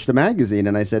I approached the magazine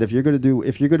and I said, if you're going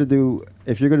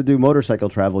to do motorcycle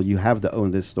travel, you have to own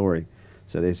this story.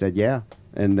 So they said, yeah.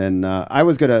 And then I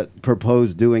was going to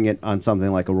propose doing it on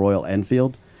something like a Royal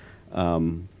Enfield,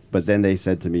 but then they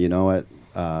said to me, you know what?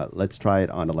 Let's try it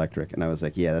on electric. And I was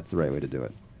like, yeah, that's the right way to do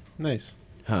it. Nice.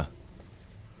 Huh.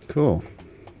 Cool.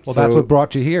 Well, that's what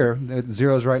brought you here.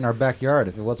 Zero's right in our backyard.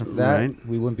 If it wasn't for that, Right.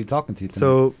 we wouldn't be talking to you tonight.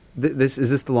 So is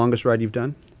this the longest ride you've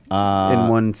done in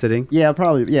one sitting? Yeah,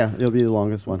 probably. Yeah, it'll be the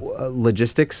longest one.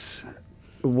 Logistics.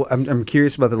 I'm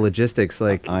curious about the logistics.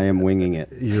 Like I am winging it.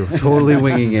 You're totally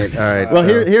winging it. All right. Well,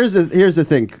 so- here's the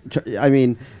thing. I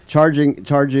mean, charging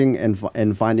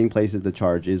and finding places to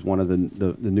charge is one of the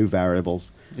new variables.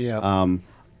 Yeah.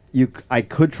 I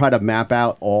could try to map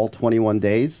out all 21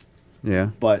 days. Yeah.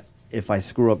 But if I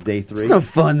screw up day 3, It's no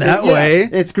fun that way.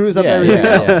 It screws up everything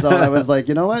else. So I was like,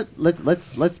 you know what?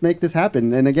 Let's make this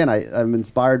happen. And again, I'm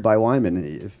inspired by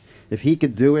Wyman. If he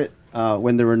could do it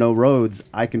when there were no roads,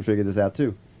 I can figure this out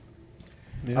too.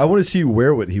 I want to see you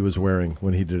wear what he was wearing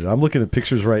when he did it. I'm looking at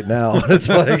pictures right now. It's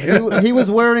like he was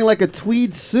wearing like a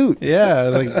tweed suit. Yeah,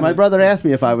 like my brother asked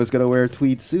me if I was going to wear a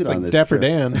tweed suit on like this Dapper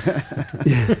trip.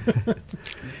 Dan.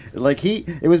 Like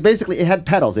it was basically, it had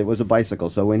pedals. It was a bicycle.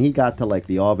 So when he got to like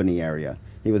the Albany area,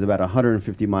 he was about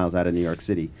 150 miles out of New York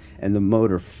City, and the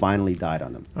motor finally died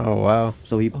on him. Oh wow!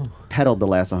 So he pedaled the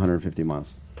last 150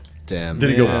 miles. Damn. Did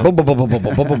he go? And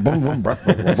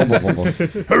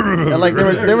like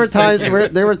there were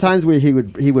times where he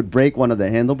would break one of the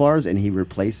handlebars and he'd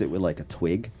replace it with like a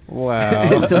twig.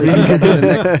 Wow! Until he could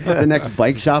get to the next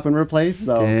bike shop and replace.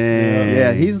 So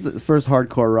yeah, he's the first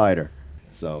hardcore rider.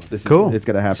 So this Cool. it's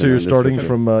gonna happen. So you're on this starting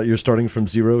weekend. from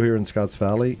zero here in Scotts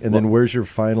Valley, and then where's your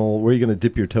final? Where are you going to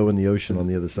dip your toe in the ocean on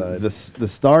the other side? The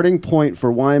starting point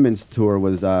for Wyman's tour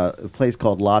was a place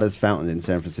called Lotta's Fountain in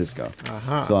San Francisco.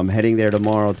 Uh-huh. So I'm heading there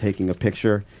tomorrow, taking a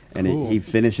picture, and Cool. he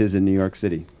finishes in New York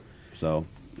City. So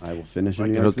I will finish in I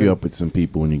New can York hook City. you up with some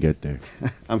people when you get there.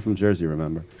 I'm from Jersey,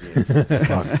 remember?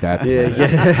 Fuck that.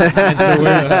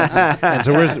 And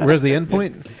so where's the end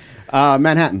point?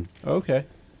 Manhattan. Okay,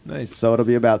 nice. So it'll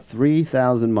be about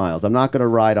 3,000 miles. I'm not going to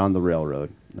ride on the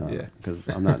railroad. Yeah. Because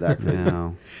I'm not that crazy.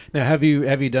 No. Now, have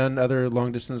you done other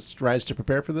long distance rides to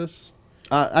prepare for this?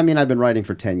 I mean, I've been riding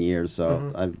for 10 years,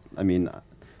 so I mean,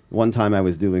 one time I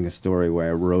was doing a story where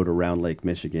I rode around Lake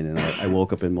Michigan, and I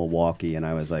woke up in Milwaukee, and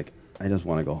I was like, I just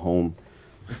want to go home.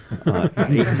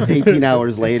 18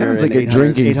 hours later, sounds like and a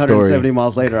drinking 870 story.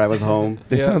 miles later, I was home.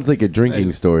 It sounds like a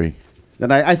drinking story.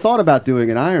 And I thought about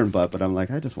doing an iron butt, but I'm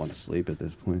like, I just want to sleep at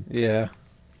this point. Yeah.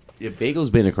 Yeah, Bagel's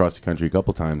been across the country a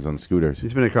couple times on scooters.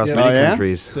 He's been across Yeah. many Oh, yeah?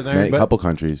 countries. It's an A couple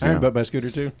countries, Iron yeah. butt by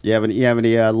scooter too. You have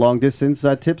any long distance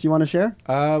tips you want to share?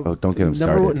 Oh, don't get him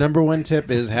started. Number one tip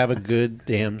is have a good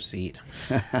damn seat.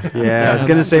 Yeah, I was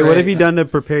gonna say, what have you done to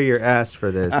prepare your ass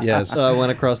for this? Yes. I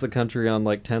went across the country on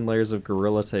like 10 layers of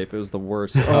Gorilla Tape. It was the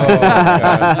worst. Oh,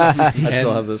 God. I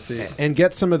still have this seat. And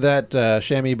get some of that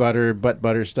chamois butter, butt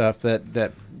butter stuff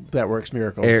that works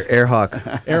miracles. Airhawk.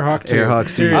 Airhawk too. Airhawk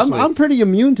seat. Seriously. I'm pretty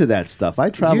immune to that stuff. I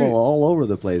travel all over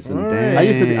the place. And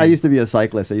I used to be a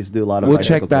cyclist. I used to do a lot of. We'll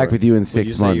check bicycle back tours. with you in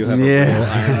 6 months.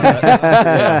 Yeah.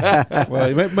 Well,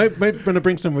 you might want to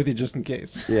bring some with you just in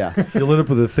case. Yeah. You'll end up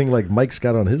with a thing like Mike's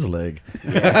got on his leg.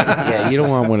 Yeah, you don't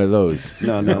want one of those.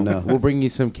 No. We'll bring you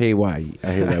some KY.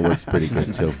 I hear that works pretty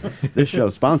good too. This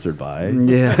show's sponsored by.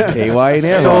 Yeah. KY and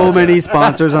So Airwalk. many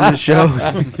sponsors on the show.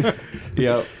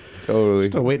 Yep. Totally.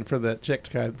 Still waiting for that check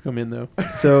to come in though.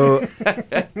 So,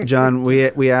 John,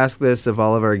 we ask this of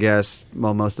all of our guests,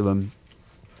 well, most of them.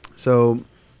 So,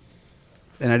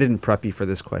 and I didn't prep you for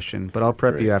this question, but I'll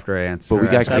prep you after I answer. But we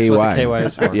got That's KY. what the KY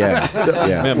is for. Yeah.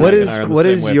 Yeah. What is Iron the what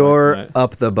same is wavelength your tonight.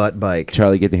 up the butt bike?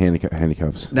 Charlie, get the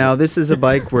handcuffs. Now, this is a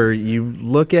bike where you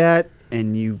look at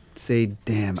and you say,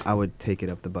 "Damn, I would take it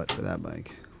up the butt for that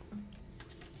bike."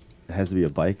 It has to be a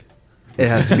bike. It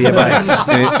has to be a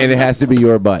bike. and it has to be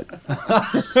your butt.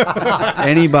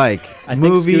 Any bike, I think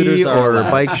movie scooters are or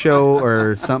allowed. bike show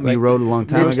or something you rode a long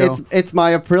time ago. It's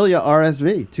my Aprilia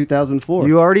RSV 2004.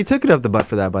 You already took it up the butt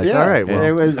for that bike. Yeah. All right.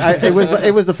 Well,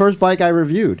 it was the first bike I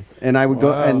reviewed, and I would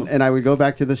go Wow. and I would go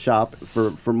back to the shop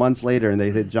for months later, and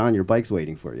they said, "John, your bike's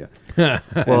waiting for you." well,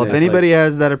 And if it's anybody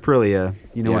has that Aprilia,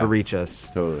 you know where Yeah. to reach us.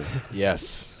 Totally.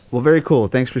 Yes. Well, very cool.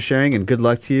 Thanks for sharing, and good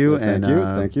luck to you. Thank and you,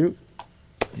 thank you.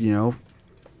 You know,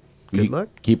 good luck.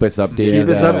 Keep us updated. Keep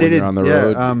us when updated. you're on the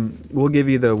road. We'll give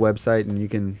you the website, and you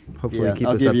can hopefully keep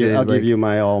I'll us give updated. you. I'll like- give you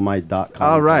all my .com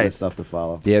All right. kind of stuff to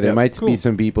follow. Yeah, there Yep. might Cool. be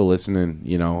some people listening,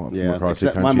 from Yeah, across the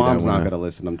except country. my mom's that not wanna- going to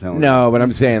listen. I'm telling No, but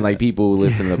I'm saying like people who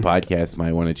listen to the podcast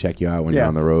might want to check you out when you're Yeah.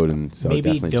 on the road, and so Maybe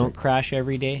definitely don't check. crash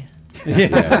every day.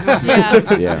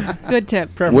 Yeah. Yeah. Good tip.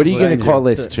 What are you gonna Preferably. call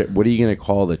this trip? What are you gonna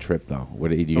call the trip though?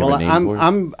 What do you Well, have a name for it?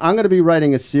 I'm going to be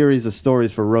writing a series of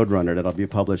stories for Roadrunner that'll be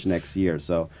published next year.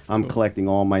 So I'm collecting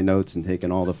all my notes and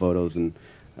taking all the photos, and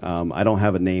I don't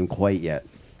have a name quite yet.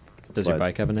 Does your But-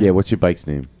 bike have a name? Yeah, what's your bike's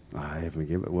name? I haven't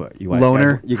given it. What,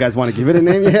 Loner? You guys want to give it a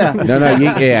name? Yeah. No,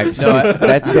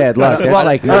 that's bad luck. That's Well,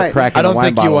 like all right. cracking I don't a wine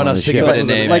think you bottle want on us the to give ship. it a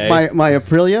name. Like my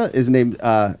Aprilia is named.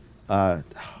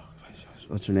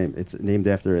 What's her name? It's named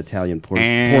after Italian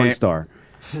porn star.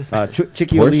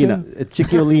 Cicciolina.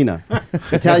 Cicciolina.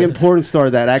 Italian porn star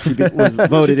that actually was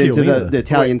voted into the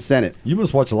Italian Senate. You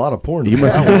must watch a lot of porn. You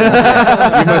must,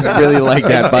 you must really like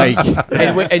that bike.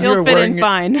 And you You'll were fit worrying, in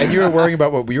fine. And you were worrying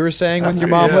about what we were saying with your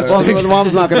mom. Well, the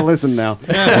mom's not going to listen now.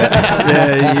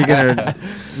 yeah, you're gonna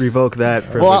revoke that.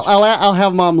 Privilege. Well, I'll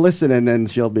have mom listen, and then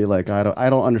she'll be like, I don't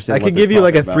understand. I what could they're give you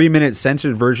like a talking about. 3-minute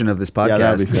censored version of this podcast.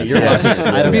 Yeah, that'd be You're lucky.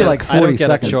 fantastic. I don't be get- like I don't 40 get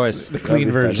seconds. a choice. That'd be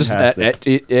clean version. Just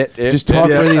fantastic. just Talk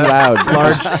really loud.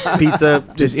 Large pizza.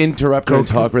 Just interrupt her and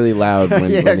talk really loud when,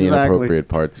 Yeah, when the exactly. inappropriate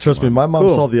parts. Trust me, come my mom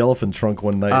Cool. saw the elephant trunk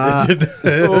one night. on.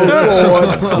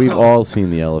 We've all seen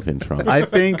the elephant trunk. I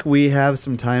think we have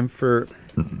some time for,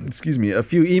 excuse me, a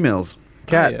few emails.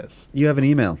 Kat, yes. you have an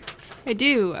email. I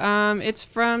do. It's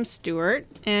from Stuart,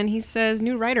 and he says,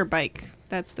 "New rider bike."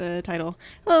 That's the title.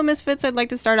 Hello, Misfits. I'd like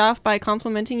to start off by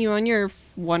complimenting you on your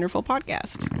wonderful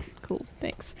podcast. Cool.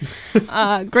 Thanks.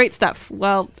 Great stuff.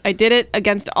 Well, I did it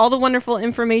against all the wonderful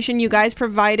information you guys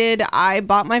provided. I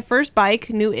bought my first bike,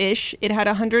 new-ish. It had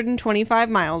 125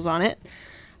 miles on it.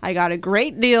 I got a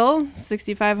great deal,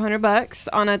 $6,500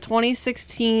 on a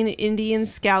 2016 Indian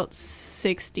Scout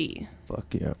 60. Fuck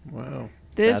yeah. Wow.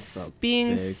 This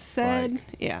being said,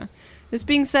 This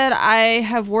being said, I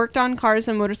have worked on cars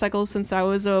and motorcycles since I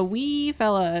was a wee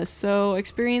fella, so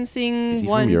experiencing Is he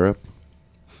one. from Europe?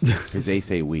 Because they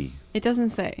say we. It doesn't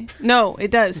say. No,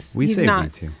 it does. We He's say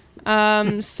not. we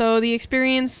too. So the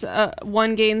experience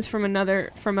one gains from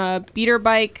a beater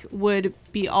bike would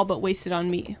be all but wasted on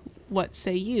me. What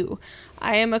say you?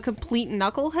 I am a complete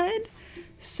knucklehead,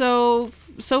 so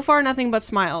far nothing but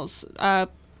smiles.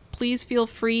 Please feel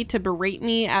free to berate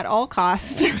me at all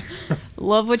costs.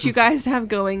 Love what you guys have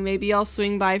going. Maybe I'll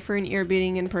swing by for an ear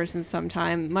beating in person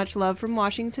sometime. Much love from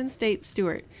Washington State,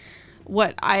 Stuart.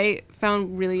 What I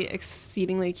found really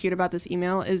exceedingly cute about this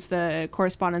email is the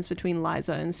correspondence between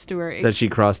Liza and Stuart. That she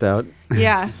crossed out.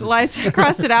 Yeah, Liza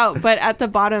crossed it out, but at the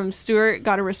bottom, Stuart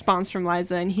got a response from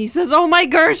Liza, and he says, "Oh my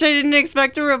gosh, I didn't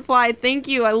expect a reply. Thank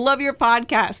you. I love your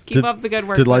podcast. Keep up the good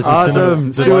work." Did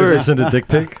Liza send a dick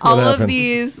pic? All What of happened?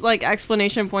 these like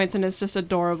explanation points, and it's just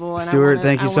adorable. And Stuart,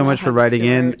 thank you so much for writing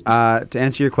in. Stuart. To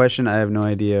answer your question, I have no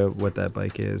idea what that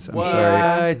bike is. I'm What?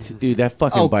 sorry. Dude, that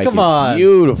fucking bike come is on.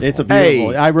 beautiful. It's a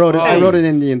beautiful. I wrote it. I wrote an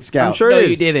Indian Scout. I'm sure No, it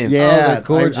you is. didn't. Yeah, Oh, they're I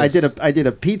gorgeous. did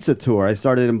a pizza tour. I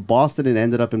started in Boston and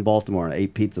ended up in Baltimore and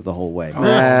ate pizza the whole way.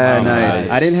 Nice.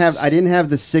 I didn't have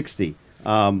the 60,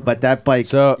 but that bike.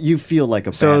 So- you feel like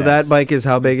a. So badass. that bike is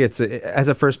how big? It's as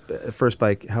a first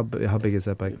bike. How big is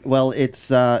that bike? Well, it's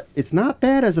not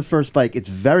bad as a first bike. It's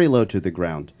very low to the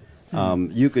ground.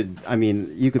 You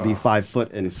could be 5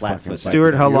 foot and flat foot.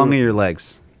 Stuart, how long are your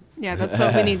legs? Yeah, that's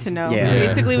what we need to know. Yeah.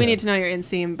 Basically, we need to know your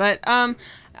inseam. But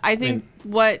I think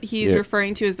what he's Yeah.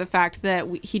 referring to is the fact that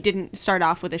he didn't start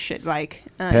off with a shit bike.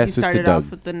 He Pass this to started Doug.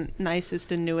 off with the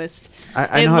nicest and newest.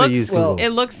 I know how to use Google. It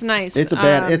looks nice. It's a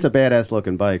badass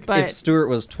looking bike. But If Stuart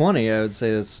was 20, I would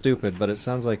say that's stupid, but it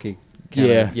sounds like he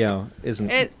isn't. it isn't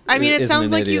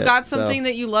sounds an like you idiot, got so. something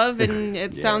that you love, and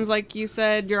it sounds like you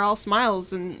said you're all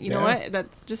smiles, and you know what? That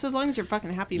just as long as you're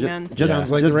fucking happy, man. Sounds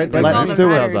like the right bike. That's all that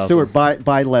Stuart, matters. Stuart,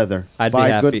 buy leather. I'd be buy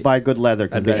happy. good leather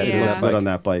because I'd be it happy with looks that good bike. on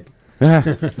that bike.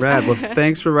 Rad. Well,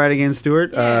 thanks for writing in,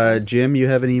 Stuart. Jim, you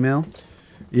have an email?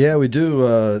 Yeah, we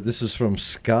do. This is from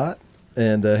Scott.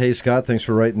 And hey, Scott, thanks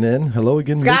for writing in. Hello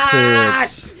again,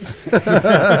 Misfits.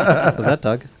 Was that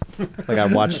Doug? Like I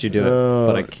watched you do it,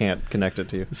 but I can't connect it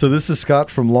to you. So this is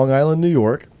Scott from Long Island, New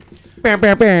York.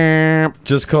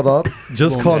 Just caught up.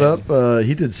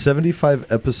 He did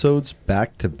 75 episodes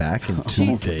back to back in 2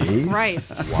 Jesus days.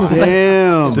 Christ.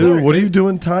 Damn. Dude, what are you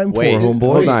doing time Wait, for, homeboy?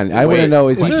 Hold on. I want to know,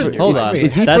 is he Hold on.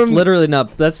 Is he That's from literally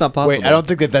not. That's not possible. Wait, I don't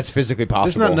think that's physically There's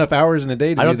possible. not enough hours in a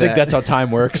day to I don't do think that. that's how time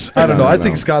works. I don't know. I No.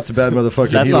 think Scott's a bad motherfucker.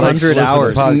 That's He likes to 100 listen to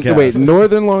hours. podcasts. Wait,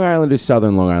 Northern Long Island or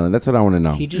Southern Long Island? That's what I want to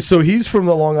know. So he's from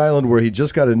the Long Island where he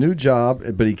just got a new job,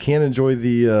 but he can't enjoy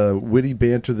the witty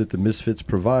banter that the Misfits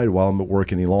provide while I'm at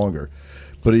work any longer.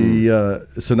 But he,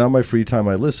 so now my free time,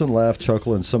 I listen, laugh,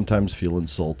 chuckle, and sometimes feel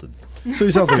insulted. So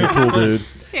he sounds like a cool dude.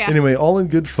 Yeah. Anyway, all in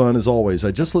good fun as always.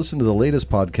 I just listened to the latest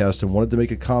podcast and wanted to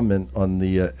make a comment on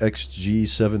the XG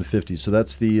 750. So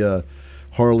that's the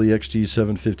Harley XG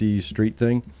 750 street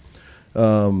thing.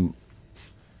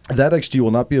 That XG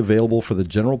will not be available for the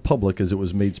general public as it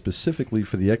was made specifically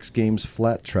for the X Games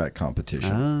flat track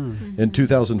competition. In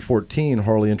 2014,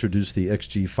 Harley introduced the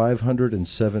XG 500 and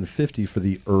 750 for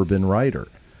the Urban Rider.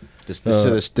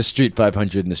 So the Street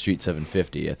 500 and the Street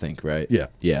 750, I think, right? Yeah.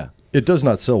 Yeah. It does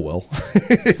not sell well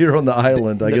here on the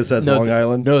island. I guess that's Long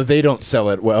Island. No, they don't sell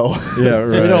it well. Yeah,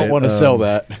 right. They don't want to sell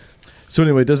that. So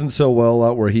anyway, it doesn't sell well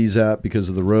out where he's at because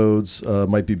of the roads.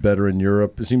 Might be better in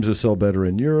Europe. It seems to sell better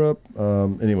in Europe.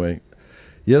 Anyway,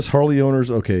 yes, Harley owners.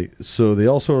 Okay, so they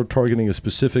also are targeting a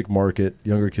specific market,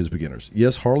 younger kids, beginners.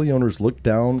 Yes, Harley owners look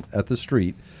down at the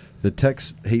street. The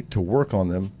techs hate to work on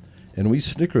them, and we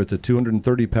snicker at the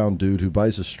 230-pound dude who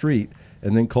buys a street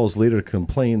and then calls later to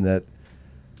complain that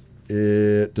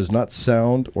it does not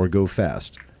sound or go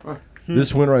fast.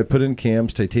 This winter, I put in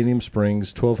cams, titanium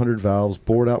springs, 1,200 valves,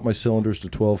 bored out my cylinders to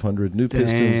 1,200, new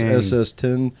pistons, SS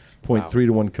 10.3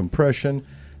 to 1 compression,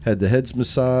 had the heads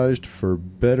massaged for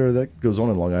better. That goes on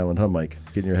in Long Island, huh, Mike?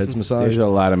 Getting your heads massaged? There's a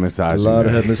lot of massaging. A lot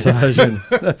of head massaging.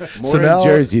 More in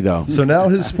Jersey, though. So now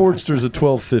his Sportster's a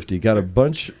 1250. Got a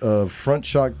bunch of front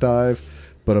shock dive,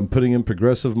 but I'm putting in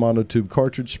progressive monotube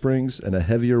cartridge springs and a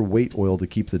heavier weight oil to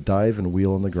keep the dive and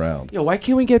wheel on the ground. Yo, why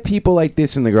can't we get people like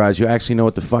this in the garage who actually know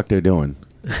what the fuck they're doing?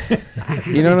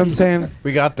 You know what I'm saying?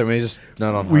 We got them. They just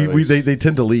not on. They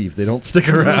tend to leave. They don't stick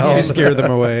around. You scare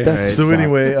them away. So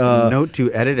anyway, note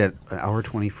to edit at hour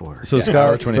 24. So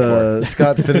Scott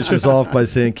finishes off by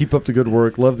saying, "Keep up the good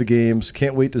work. Love the games.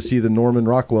 Can't wait to see the Norman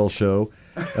Rockwell show."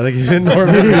 I think he's in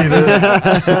Norman.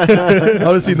 I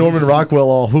want to see Norman Rockwell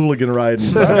all hooligan riding.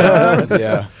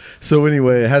 Yeah. So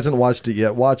anyway, hasn't watched it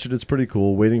yet. Watch it. It's pretty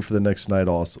cool. Waiting for the next night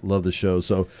off. Love the show.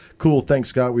 So cool. Thanks,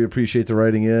 Scott. We appreciate the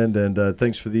writing in, and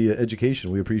thanks for the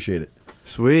education. We appreciate it.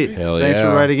 Sweet. Hell Thanks yeah.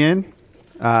 for writing in.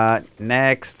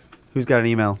 Next, who's got an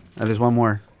email? There's one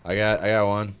more. I got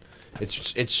one.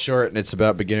 It's short and it's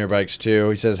about beginner bikes too.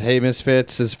 He says, "Hey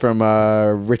Misfits," this is from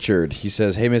Richard. He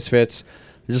says, "Hey Misfits,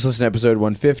 just listen to episode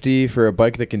 150. For a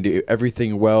bike that can do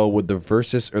everything well, would the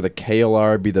Versys or the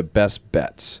KLR be the best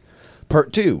bets?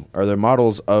 Part 2, are there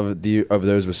models of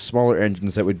those with smaller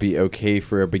engines that would be okay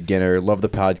for a beginner? Love the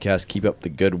podcast. Keep up the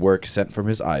good work." Sent from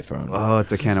his iPhone. Oh,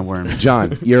 it's a can of worms.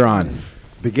 John, you're on.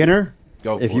 Beginner.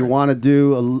 Go for if you it. want to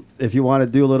do a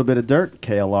little bit of dirt,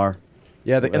 KLR.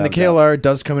 Yeah, and the KLR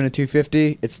does come in at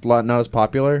 250. It's not as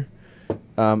popular.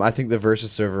 I think the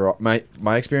Versys overall,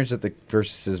 my experience that the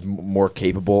Versys is more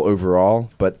capable overall,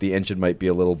 but the engine might be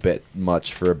a little bit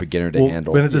much for a beginner to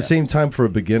handle. But at the same time, for a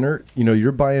beginner,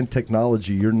 you're buying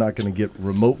technology you're not going to get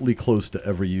remotely close to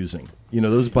ever using.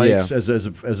 Those bikes, as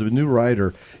a new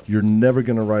rider, you're never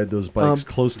going to ride those bikes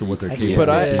close to what they're capable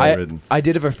of being ridden. I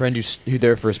did have a friend who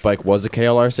their first bike was a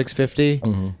KLR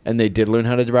 650, and they did learn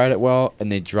how to ride it well,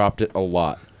 and they dropped it a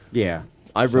lot. Yeah.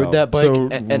 I rode that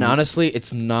bike, and honestly,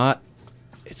 it's not.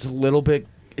 It's a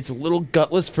little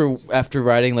gutless for after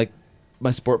riding like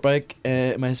my sport bike, my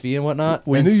SV and whatnot.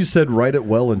 Well, you said ride it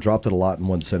well and dropped it a lot in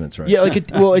one sentence, right? Yeah, like it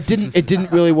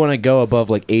didn't really want to go above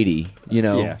like 80,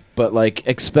 Yeah. But like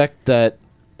expect that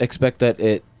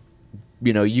it,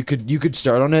 you could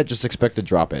start on it, just expect to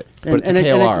drop it. But it's a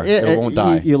KLR, it won't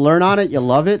die. You learn on it, you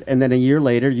love it, and then a year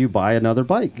later you buy another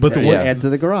bike. But add to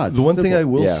the garage. The one thing I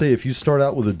will say, if you start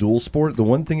out with a dual sport, the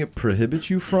one thing it prohibits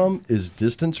you from is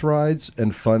distance rides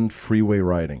and fun freeway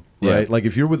riding. Right? Like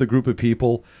if you're with a group of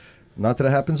people, not that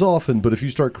it happens often, but if you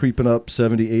start creeping up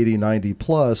 70, 80, 90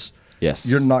 plus,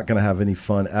 you're not going to have any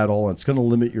fun at all, and it's going to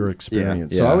limit your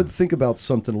experience. So I would think about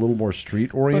something a little more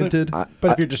street-oriented. But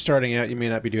if you're just starting out, you may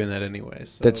not be doing that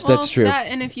anyways. So. That's true.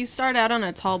 And if you start out on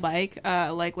a tall bike,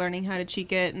 like learning how to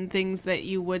cheek it and things that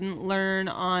you wouldn't learn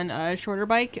on a shorter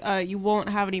bike, you won't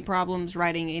have any problems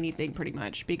riding anything pretty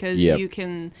much, because you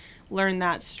can learn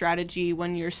that strategy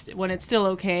when it's still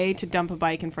okay to dump a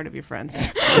bike in front of your friends.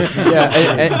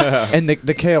 and the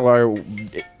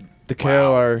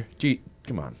KLR, gee,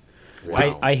 come on.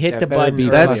 Wow. I hit the button.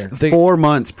 That's 4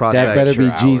 months prospect. That better be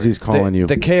Jesus calling you.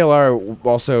 The KLR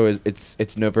also it's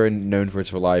very known for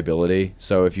its reliability.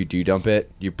 So if you do dump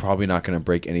it, you're probably not going to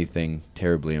break anything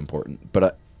terribly important.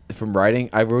 But from riding,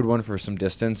 I rode one for some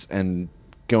distance, and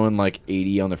going like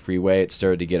 80 on the freeway, it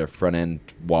started to get a front end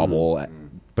wobble.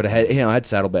 But it had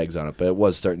saddlebags on it, but it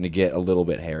was starting to get a little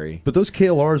bit hairy. But those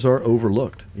KLRs are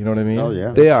overlooked. You know what I mean? Oh, yeah.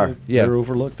 They are. Yeah, they're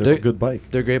overlooked. They're a good bike.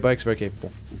 They're great bikes, very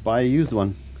capable. Buy a used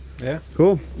one. Yeah.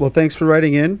 Cool. Well, thanks for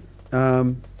writing in.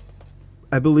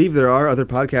 I believe there are other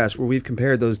podcasts where we've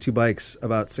compared those two bikes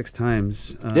about 6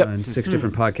 times in 6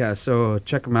 different podcasts. So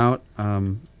check them out. I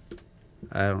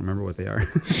don't remember what they are.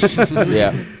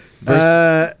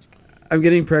 Yeah. I'm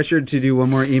getting pressured to do one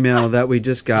more email that we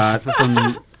just got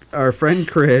from our friend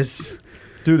Chris.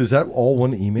 Dude, is that all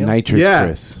one email? Nitrous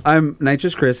Chris. I'm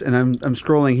Nitrous Chris, and I'm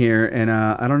scrolling here, and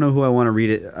I don't know who I want to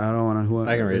read it. I don't want to who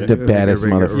I can read it. The baddest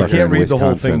motherfucker. You can't in read the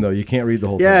whole Wisconsin. thing, though. You can't read the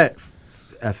whole thing. Yeah,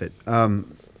 F it.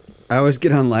 I always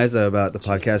get on Liza about the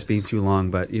podcast being too long,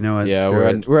 but you know what? Yeah,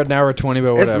 we're at an hour 20,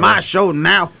 but whatever. It's my show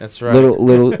now. That's right.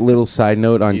 Little side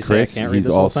note on You say I Chris. can't read He's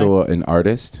this whole also an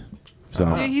artist. So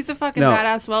Dude, he's a fucking No.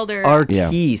 badass welder.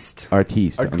 Artiste.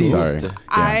 artiste. I'm sorry.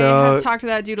 I So- have talked to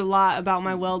that dude a lot about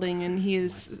my welding, and he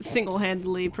has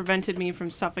single-handedly prevented me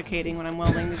from suffocating when I'm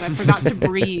welding because I forgot to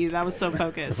breathe. I was so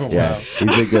focused. Yeah,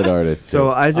 he's a good artist.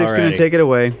 So Isaac's going Alrighty. to take it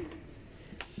away.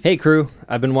 Hey crew,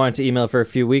 I've been wanting to email for a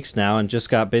few weeks now and just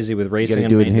got busy with you racing gotta and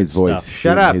do it in maintenance his voice. stuff.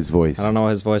 Shut Do it in up. His voice. I don't know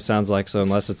what his voice sounds like, so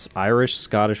unless it's Irish,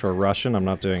 Scottish, or Russian, I'm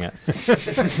not doing it.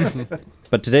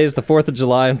 But today is the 4th of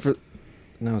July, and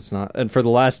no, it's not. And for the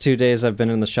last 2 days, I've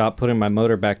been in the shop putting my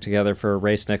motor back together for a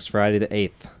race next Friday the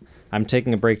 8th. I'm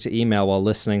taking a break to email while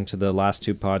listening to the last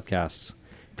 2 podcasts.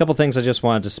 A couple things I just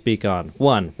wanted to speak on.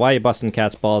 1, why are you busting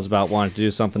cat's balls about wanting to do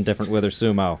something different with her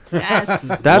sumo? Yes.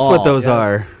 That's what those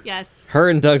are. Yes. Her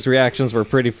and Doug's reactions were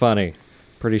pretty funny.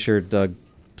 Pretty sure Doug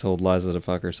told Liza to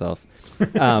fuck herself.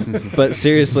 But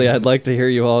seriously, I'd like to hear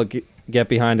you all get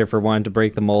behind her for wanting to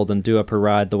break the mold and do up her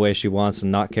ride the way she wants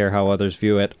and not care how others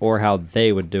view it or how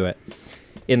they would do it.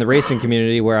 In the racing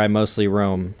community where I mostly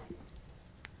roam,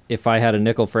 if I had a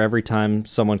nickel for every time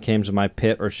someone came to my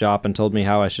pit or shop and told me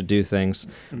how I should do things,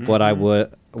 what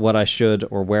I should,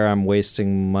 or where I'm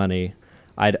wasting money,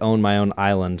 I'd own my own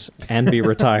island and be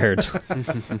retired.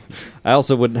 I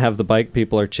also wouldn't have the bike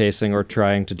people are chasing or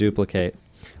trying to duplicate.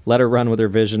 Let her run with her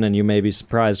vision and you may be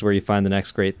surprised where you find the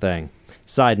next great thing.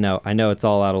 Side note, I know it's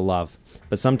all out of love,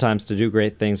 but sometimes to do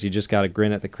great things you just gotta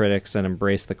grin at the critics and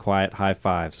embrace the quiet high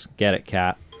fives. Get it,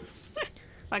 Kat?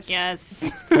 Fuck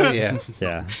yes. Yeah.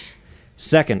 Yeah.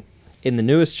 Second, in the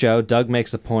newest show, Doug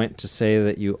makes a point to say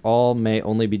that you all may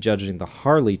only be judging the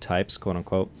Harley types, quote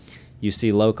unquote, you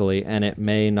see locally, and it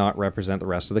may not represent the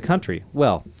rest of the country.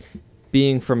 Well,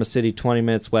 being from a city 20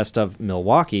 minutes west of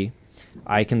Milwaukee,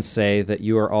 I can say that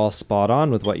you are all spot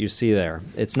on with what you see there.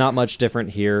 It's not much different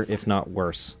here, if not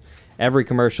worse. Every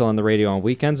commercial on the radio on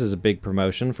weekends is a big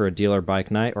promotion for a dealer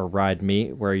bike night or Ride Me,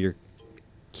 where your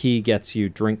key gets you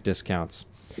drink discounts.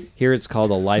 Here it's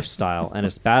called a lifestyle, and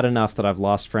it's bad enough that I've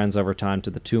lost friends over time to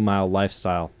the 2-mile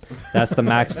lifestyle. That's the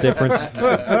max difference.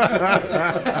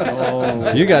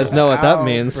 You guys know what that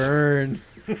means. Burn.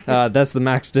 That's the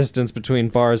max distance between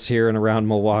bars here and around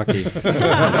Milwaukee.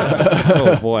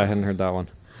 Oh boy, I hadn't heard that one.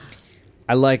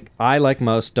 I like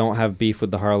most don't have beef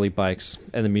with the Harley bikes,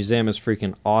 and the museum is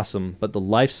freaking awesome, but the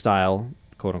lifestyle,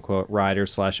 quote unquote,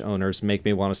 riders / owners make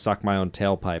me want to suck my own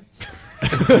tailpipe.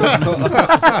 Does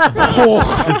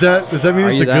that mean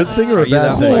it's a good thing or a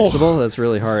bad thing? Flexible? That's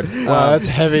really hard. Wow, that's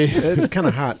heavy. It's kind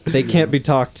of hot. They can't be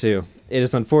talked to. It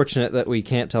is unfortunate that we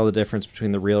can't tell the difference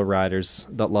between the real riders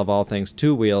that love all things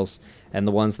 2 wheels and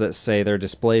the ones that say their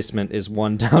displacement is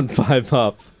 1 down, 5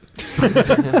 up.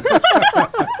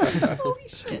 Holy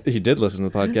shit. He did listen to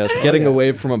the podcast. Getting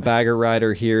away from a bagger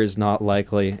rider here is not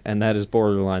likely, and that is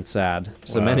borderline sad.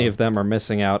 So many of them are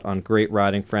missing out on great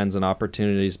riding friends and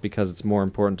opportunities because it's more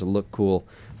important to look cool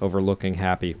over looking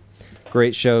happy.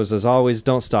 Great shows as always.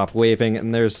 Don't stop waving,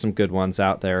 and there's some good ones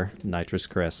out there. Nitrous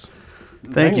Chris.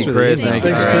 Thank you, Chris. Thanks,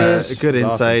 Chris. Good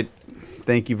That's insight.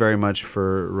 Thank you very much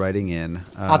for writing in.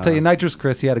 I'll tell you, Nitrous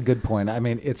Chris, he had a good point. I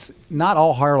mean, it's not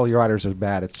all Harley riders are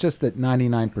bad. It's just that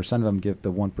 99% of them give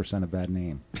the 1% a bad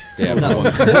name. Yeah.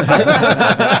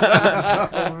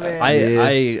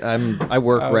 I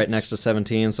work right next to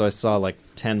 17, so I saw like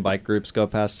 10 bike groups go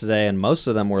past today, and most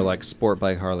of them were like sport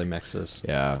bike Harley mixes.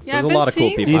 Yeah. So there's a lot of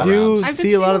cool people You do around.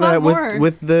 see a lot of that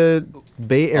with the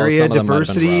Bay Area some of them might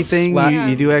have been diversity Rob's. thing.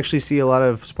 You do actually see a lot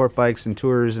of sport bikes and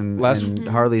tours and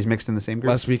Harleys mixed in the same group.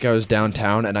 Last week I was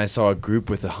downtown and I saw a group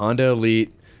with a Honda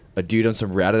Elite, a dude on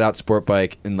some ratted out sport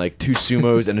bike, and like 2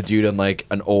 sumos and a dude on like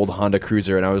an old Honda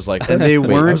Cruiser, and I was like, and they wait,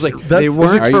 weren't. I was like, they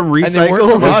weren't from and Recycle. they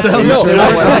weren't from us. No,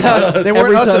 they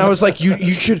weren't us, and I was like,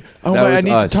 you should. Oh my, I need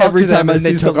to talk to them, and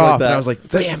they took off, and I was like,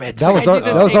 damn it. That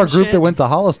was our group that went to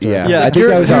Hollister. Yeah, I think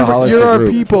that was our Hollister You're our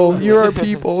group. people. You're our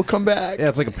people. Come back. Yeah,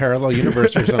 it's like a parallel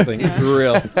universe or something. For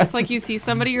real. It's like you see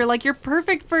somebody, you're like, you're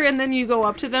perfect for, and then you go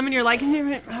up to them and you're like,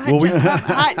 Well,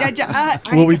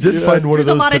 we did find one of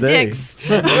those a lot today. of dicks.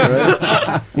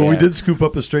 Well, we did scoop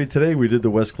up a straight today. We did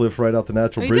the West Cliff right out the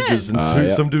Natural We Bridges, did.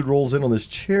 and some dude rolls in on this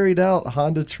cherried out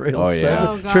Honda Trail Oh, yeah. 7,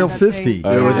 Oh, God, Trail that 50. thing.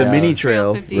 There was a Yeah. mini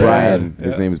trail. 50. Brian.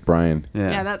 His name is Brian.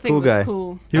 Yeah, that thing cool was guy.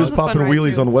 cool. He That was a fun popping ride,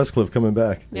 wheelies too. on West Cliff coming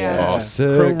back. Yeah. Oh,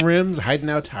 sick. Chrome rims, hiding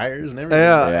out tires, and everything.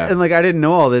 Yeah, and like I didn't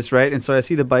know all this, right? And so I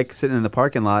see the bike sitting in the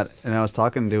parking lot, and I was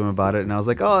talking to him about it, and I was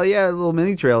like, "Oh yeah, a little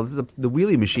mini trail, the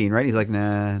wheelie machine, right?" He's like,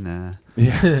 "Nah."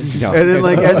 Yeah. And then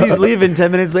like as he's leaving,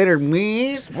 10 minutes later,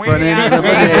 front end up in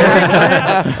the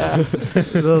air.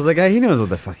 So I was like, he knows what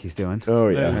the fuck he's doing. Oh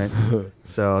yeah. Right?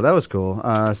 So that was cool.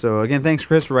 So again, thanks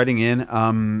Chris for writing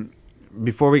in.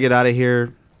 Before we get out of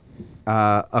here,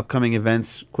 upcoming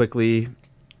events quickly.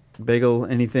 Bagel,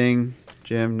 anything?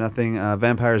 Jim, nothing.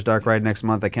 Vampires Dark Ride next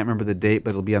month. I can't remember the date,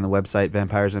 but it'll be on the website,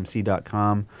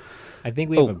 vampiresmc.com. I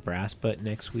think we have a brass butt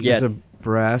next week. Yeah. There's a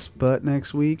brass butt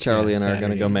next week. Charlie and I are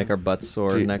going to go Saturday. make our butts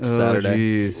sore next Oh, Saturday.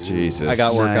 jeez. Jesus. I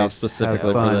got workouts Nice.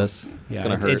 specifically Have for fun. this. It's Yeah,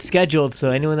 going to hurt. It's scheduled,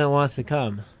 so anyone that wants to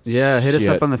come. Yeah, hit us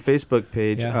Shit. up on the Facebook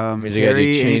page. Yeah. Means you gotta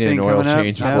do Jerry, chain anything and oil coming up?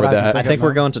 change Yeah. before that. I think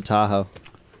we're going to Tahoe.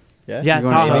 Yeah, You're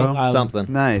going to Tahoe. Tahoe? Something.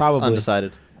 Nice. Probably.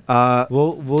 Undecided.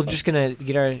 We're just gonna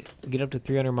get up to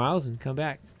 300 miles and come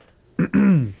back.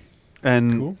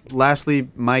 And lastly,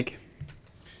 Mike.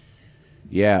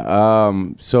 Yeah.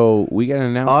 So we got an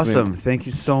announcement. Awesome. Thank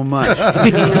you so much.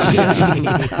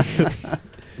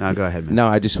 Now go ahead, man. No,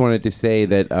 I just wanted to say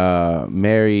that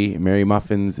Mary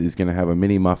Muffins is going to have a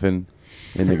mini muffin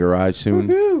in the garage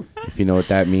soon. If you know what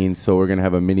that means. So we're gonna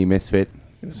have a mini Misfit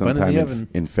sometime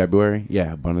in February.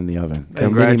 Yeah, bun in the oven.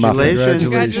 Congratulations.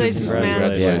 Congratulations, man. Yeah,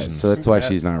 Congratulations. so that's why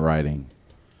she's not riding.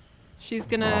 She's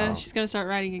gonna start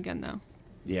riding again though.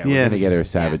 Yeah, we're gonna get her a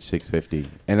Savage 650,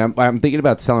 and I'm thinking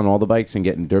about selling all the bikes and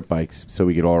getting dirt bikes so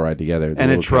we could all ride together.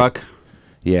 And a truck.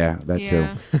 Yeah, that too.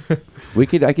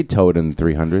 I could tow it in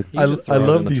 300. I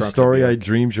love the starry-eyed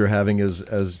dreams you're having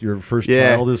as your first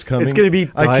child is coming. It's gonna be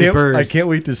diapers. I can't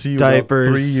wait to see you diapers.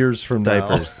 about 3 years from now.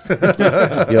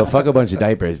 Yo, fuck a bunch of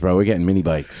diapers, bro. We're getting mini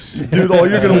bikes. Dude, all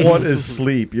you're gonna want is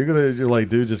sleep. You're like,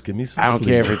 dude, just give me some. I don't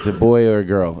care if it's a boy or a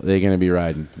girl. They're gonna be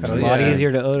riding. It's a lot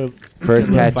easier to own.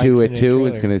 First tattoo at 2,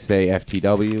 it's gonna say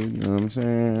FTW. You know what I'm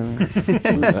saying?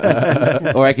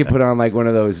 Or I could put on like one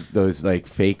of those like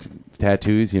fake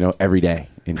tattoos, every day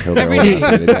until they're Every old day.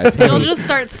 enough for the tattoo. It'll just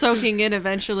start soaking in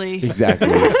eventually. Exactly.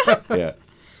 Yeah.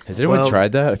 Has anyone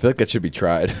tried that? I feel like that should be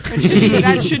tried.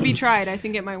 That should be tried. I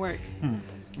think it might work.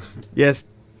 Yes,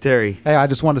 Terry. Hey, I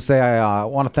just wanted to say I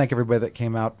want to thank everybody that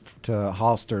came out to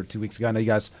Hollister 2 weeks ago. I know you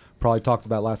guys probably talked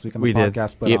about it last week on the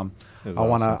podcast, but I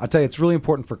want to. I tell you, it's really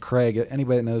important for Craig.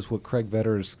 Anybody that knows what Craig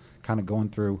Vetter is kind of going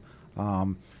through,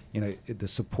 the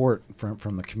support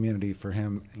from the community for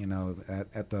him,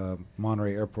 at the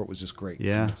Monterey Airport was just great.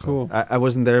 Yeah, so. cool. I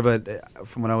wasn't there, but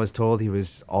from what I was told, he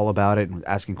was all about it and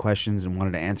asking questions and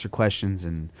wanted to answer questions,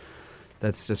 and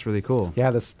that's just really cool.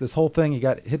 Yeah, this whole thing, he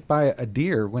got hit by a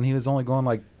deer when he was only going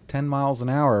like 10 miles an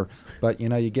hour, but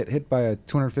you get hit by a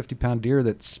 250-pound deer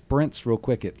that sprints real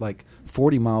quick at like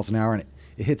 40 miles an hour, and it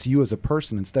hits you as a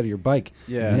person instead of your bike.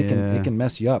 Yeah. And it can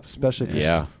mess you up, especially if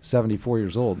you're 74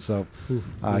 years old. So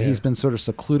he's been sort of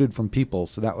secluded from people,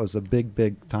 so that was a big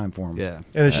time for him. Yeah.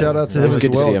 And a shout out to him as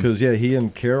good to well, see him. because he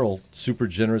and Carol, super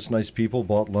generous, nice people,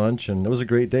 bought lunch, and it was a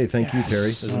great day. Thank you,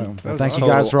 Terry. Well, thank you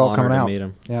guys for all coming out. meet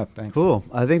him. Yeah, thanks. Cool.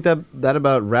 I think that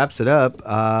about wraps it up.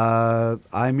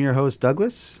 I'm your host,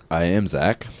 Douglas. I am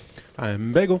Zach.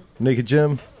 I'm Bagel. Naked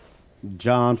Jim.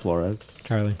 John Flores.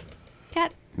 Charlie.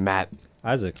 Cat. Matt.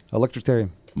 Isaac. Electric Terry.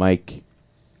 Mike.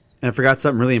 And I forgot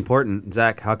something really important.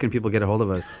 Zach, how can people get a hold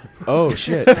of us? Oh,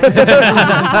 shit. You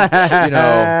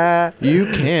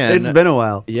can. It's been a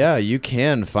while. Yeah, you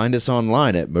can find us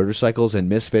online at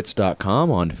motorcyclesandmisfits.com,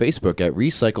 on Facebook at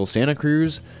Recycle Santa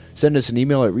Cruz. Send us an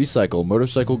email at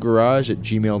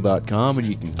recyclemotorcyclegarage@gmail.com, and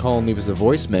you can call and leave us a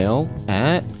voicemail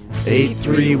at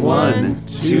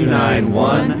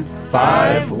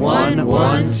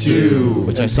 831-291-5112.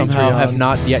 which I somehow have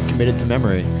not yet committed to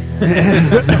memory.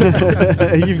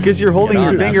 Because you're holding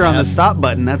your finger on the stop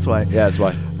button, that's why. Yeah, that's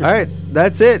why. All right,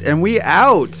 that's it, and we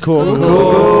out.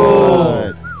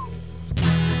 Cool.